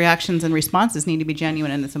those reactions and responses need to be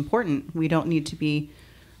genuine, and it's important. We don't need to be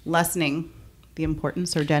lessening the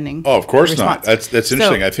importance or deadening. Oh, of course not. That's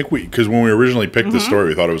interesting. I think because when we originally picked this story,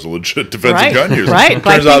 we thought it was a legit defensive gun user. Right.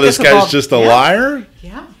 Turns out this guy's just a liar.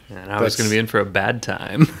 Yeah. And I was going to be in for a bad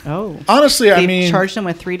time. Oh. Honestly, They charged him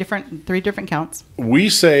with three different counts. We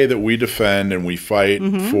say that we defend and we fight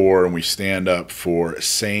for and we stand up for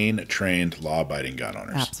sane, trained, law-abiding gun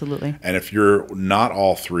owners. Absolutely. And if you're not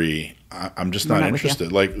all three, I'm just not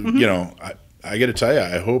interested. I got to tell you,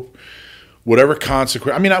 I hope whatever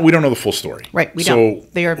consequence. I mean, we don't know the full story, right? We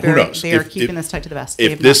don't. They are who knows? They are keeping this tight to the vest.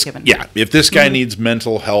 If this guy needs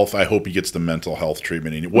mental health, I hope he gets the mental health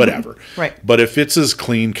treatment. Whatever, right? But if it's as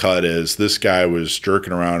clean cut as this guy was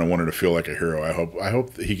jerking around and wanted to feel like a hero, I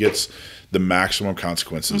hope that he gets the maximum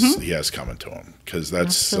consequences he has coming to him, because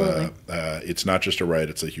that's it's not just a right;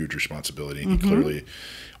 it's a huge responsibility. And he clearly,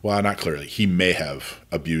 not clearly, he may have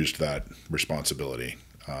abused that responsibility.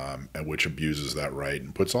 Which abuses that right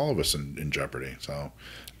and puts all of us in jeopardy. So,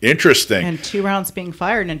 interesting. And 2 rounds being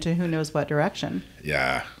fired into who knows what direction.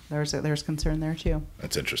 Yeah. There's concern there, too.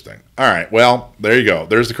 That's interesting. All right. Well, there you go.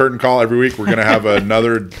 There's the curtain call. Every week we're going to have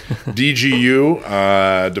another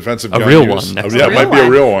DGU, defensive gun real use. one. It might be a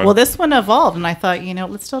real one. Well, this one evolved, and I thought,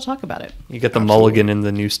 let's still talk about it. You get the mulligan in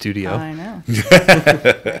the new studio. I know.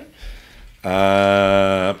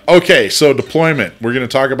 Okay, so deployment. We're going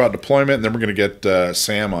to talk about deployment, and then we're going to get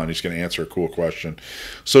Sam on. He's going to answer a cool question.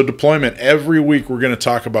 So deployment, every week we're going to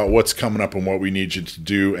talk about what's coming up and what we need you to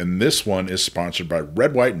do, and this one is sponsored by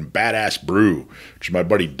Red, White, and Badass Brew, which is my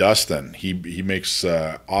buddy Dustin. He makes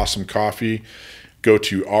awesome coffee. Go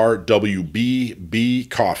to RWBB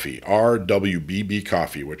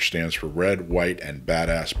Coffee, which stands for Red, White, and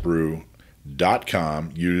Badass Brew. .com.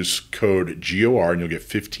 Use code GOR and you'll get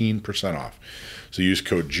 15% off. So use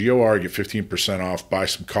code GOR, get 15% off, buy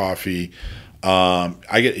some coffee.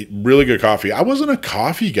 I get really good coffee. I wasn't a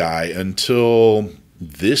coffee guy until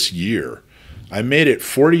this year. I made it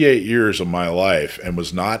 48 years of my life and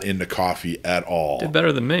was not into coffee at all. Did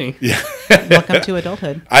better than me. Yeah. Welcome to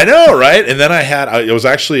adulthood. I know, right? And then I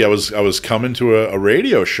was coming to a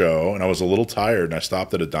radio show and I was a little tired and I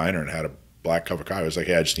stopped at a diner and had a black cup of coffee. I was like,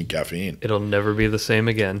 hey, I just need caffeine. It'll never be the same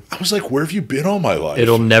again. I was like, where have you been all my life?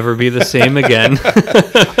 It'll never be the same again.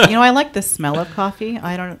 I like the smell of coffee.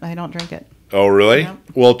 I don't drink it. Oh, really? No.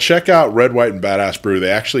 Well, check out Red, White, and Badass Brew. They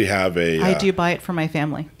actually have I do buy it for my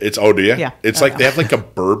family. Do you? Yeah. It's they have like a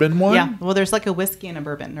bourbon one? Yeah. Well, there's like a whiskey and a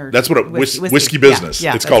bourbon. That's what whiskey business.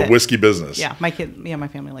 Yeah, it's called whiskey business. Yeah. My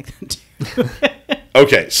family likes that too.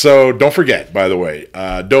 Okay, so don't forget, by the way,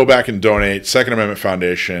 go back and donate, Second Amendment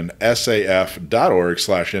Foundation,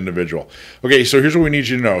 saf.org/individual. Okay, so here's what we need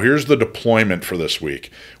you to know. Here's the deployment for this week.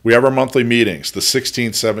 We have our monthly meetings, the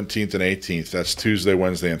 16th, 17th, and 18th. That's Tuesday,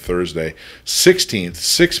 Wednesday, and Thursday. 16th,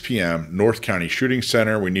 6 p.m., North County Shooting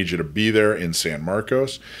Center. We need you to be there in San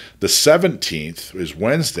Marcos. The 17th is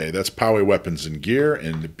Wednesday. That's Poway Weapons and Gear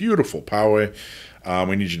in the beautiful Poway.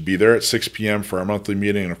 We need you to be there at 6 p.m. for our monthly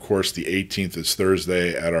meeting, and of course, the 18th is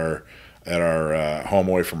Thursday at our home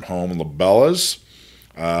away from home, LaBella's.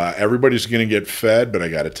 Everybody's going to get fed, but I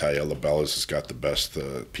got to tell you, LaBella's has got the best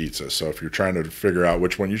pizza. So if you're trying to figure out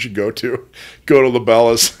which one you should go to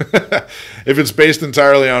LaBella's. If it's based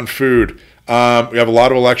entirely on food, We have a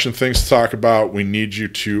lot of election things to talk about. We need you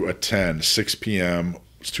to attend 6 p.m.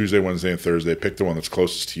 It's Tuesday, Wednesday, and Thursday. Pick the one that's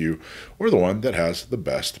closest to you or the one that has the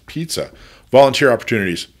best pizza. Volunteer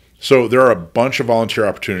opportunities. So there are a bunch of volunteer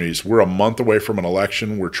opportunities. We're a month away from an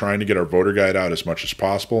election. We're trying to get our voter guide out as much as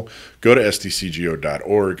possible. Go to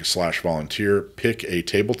stcgo.org/volunteer. Pick a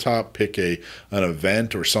tabletop, pick an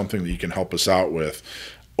event or something that you can help us out with.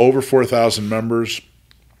 Over 4,000 members.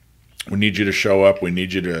 We need you to show up. We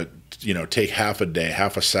need you to, take half a day,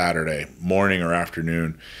 half a Saturday, morning or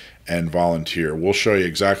afternoon, and volunteer. We'll show you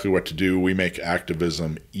exactly what to do. We make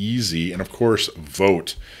activism easy. And of course,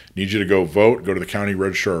 vote. Need you to go vote. Go to the county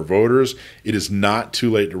register of voters. It is not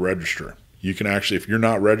too late to register. You can actually, if you're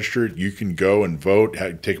not registered, you can go and vote,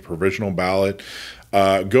 take a provisional ballot.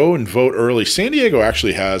 Go and vote early. San Diego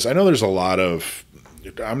actually has, I know there's a lot of,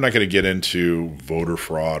 I'm not going to get into voter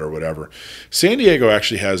fraud or whatever. San Diego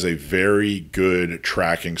actually has a very good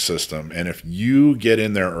tracking system. And if you get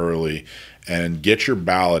in there early and get your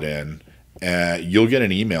ballot in, you'll get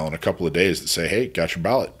an email in a couple of days that say, hey, got your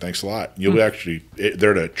ballot. Thanks a lot. You'll be actually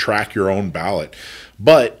there to track your own ballot.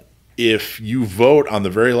 But if you vote on the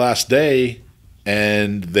very last day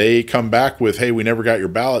and they come back with, hey, we never got your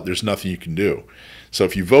ballot, there's nothing you can do. So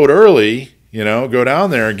if you vote early, go down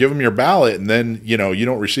there and give them your ballot, and then, you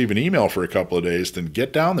don't receive an email for a couple of days, then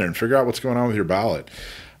get down there and figure out what's going on with your ballot.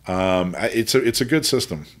 It's a good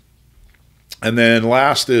system. And then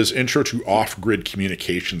last is Intro to Off-Grid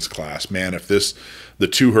Communications class. Man, if the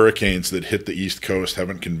two hurricanes that hit the East Coast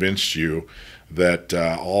haven't convinced you that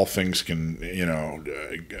all things can,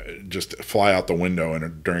 just fly out the window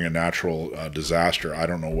during a natural disaster, I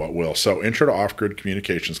don't know what will. So Intro to Off-Grid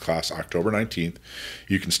Communications class, October 19th.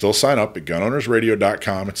 You can still sign up at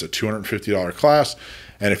gunownersradio.com. It's a $250 class.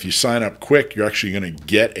 And if you sign up quick, you're actually going to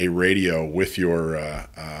get a radio with your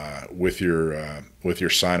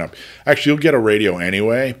sign up. Actually, you'll get a radio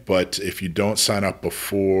anyway, but if you don't sign up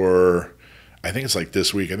before, I think it's like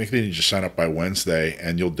this week, I think they need to sign up by Wednesday,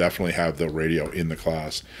 and you'll definitely have the radio in the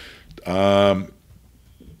class. Let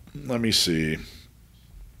me see.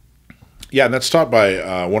 Yeah, and that's taught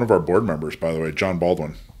by one of our board members, by the way, John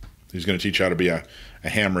Baldwin. He's going to teach you how to be a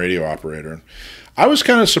ham radio operator. I was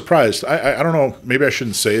kind of surprised. I don't know, maybe I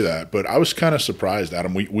shouldn't say that, but I was kind of surprised,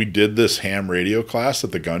 Adam. We did this ham radio class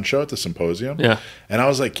at the gun show at the symposium. Yeah. And I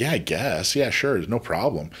was like, yeah, I guess. Yeah, sure. There's no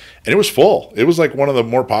problem. And it was full. It was like one of the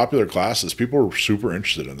more popular classes. People were super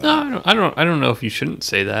interested in that. No, I don't know if you shouldn't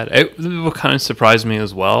say that. It kind of surprised me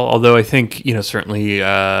as well. Although I think, certainly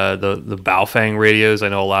the Baofeng radios, I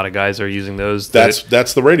know a lot of guys are using those.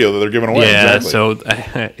 That's the radio that they're giving away. Yeah, exactly. So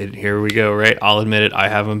here we go, right? I'll admit it. I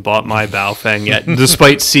haven't bought my Baofeng yet,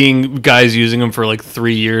 despite seeing guys using them for like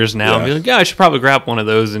 3 years now. And be like, yeah, I should probably grab one of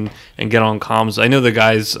those and get on comms. I know the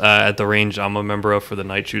guys at the range I'm a member of for the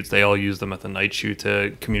night shoots, they all use them at the night shoot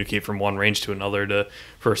to communicate from one range to another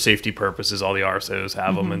for safety purposes. All the RSOs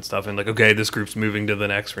have them and stuff. And like, okay, this group's moving to the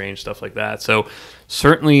next range, stuff like that. So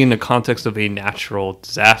certainly in the context of a natural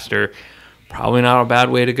disaster, probably not a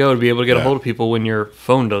bad way to go to be able to get a hold of people when your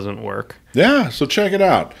phone doesn't work. Yeah, so check it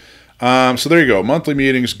out. So there you go. Monthly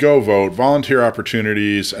meetings, go vote, volunteer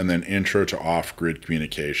opportunities, and then Intro to Off-Grid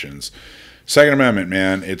Communications. Second Amendment,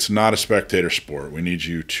 man, it's not a spectator sport. We need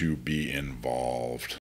you to be involved.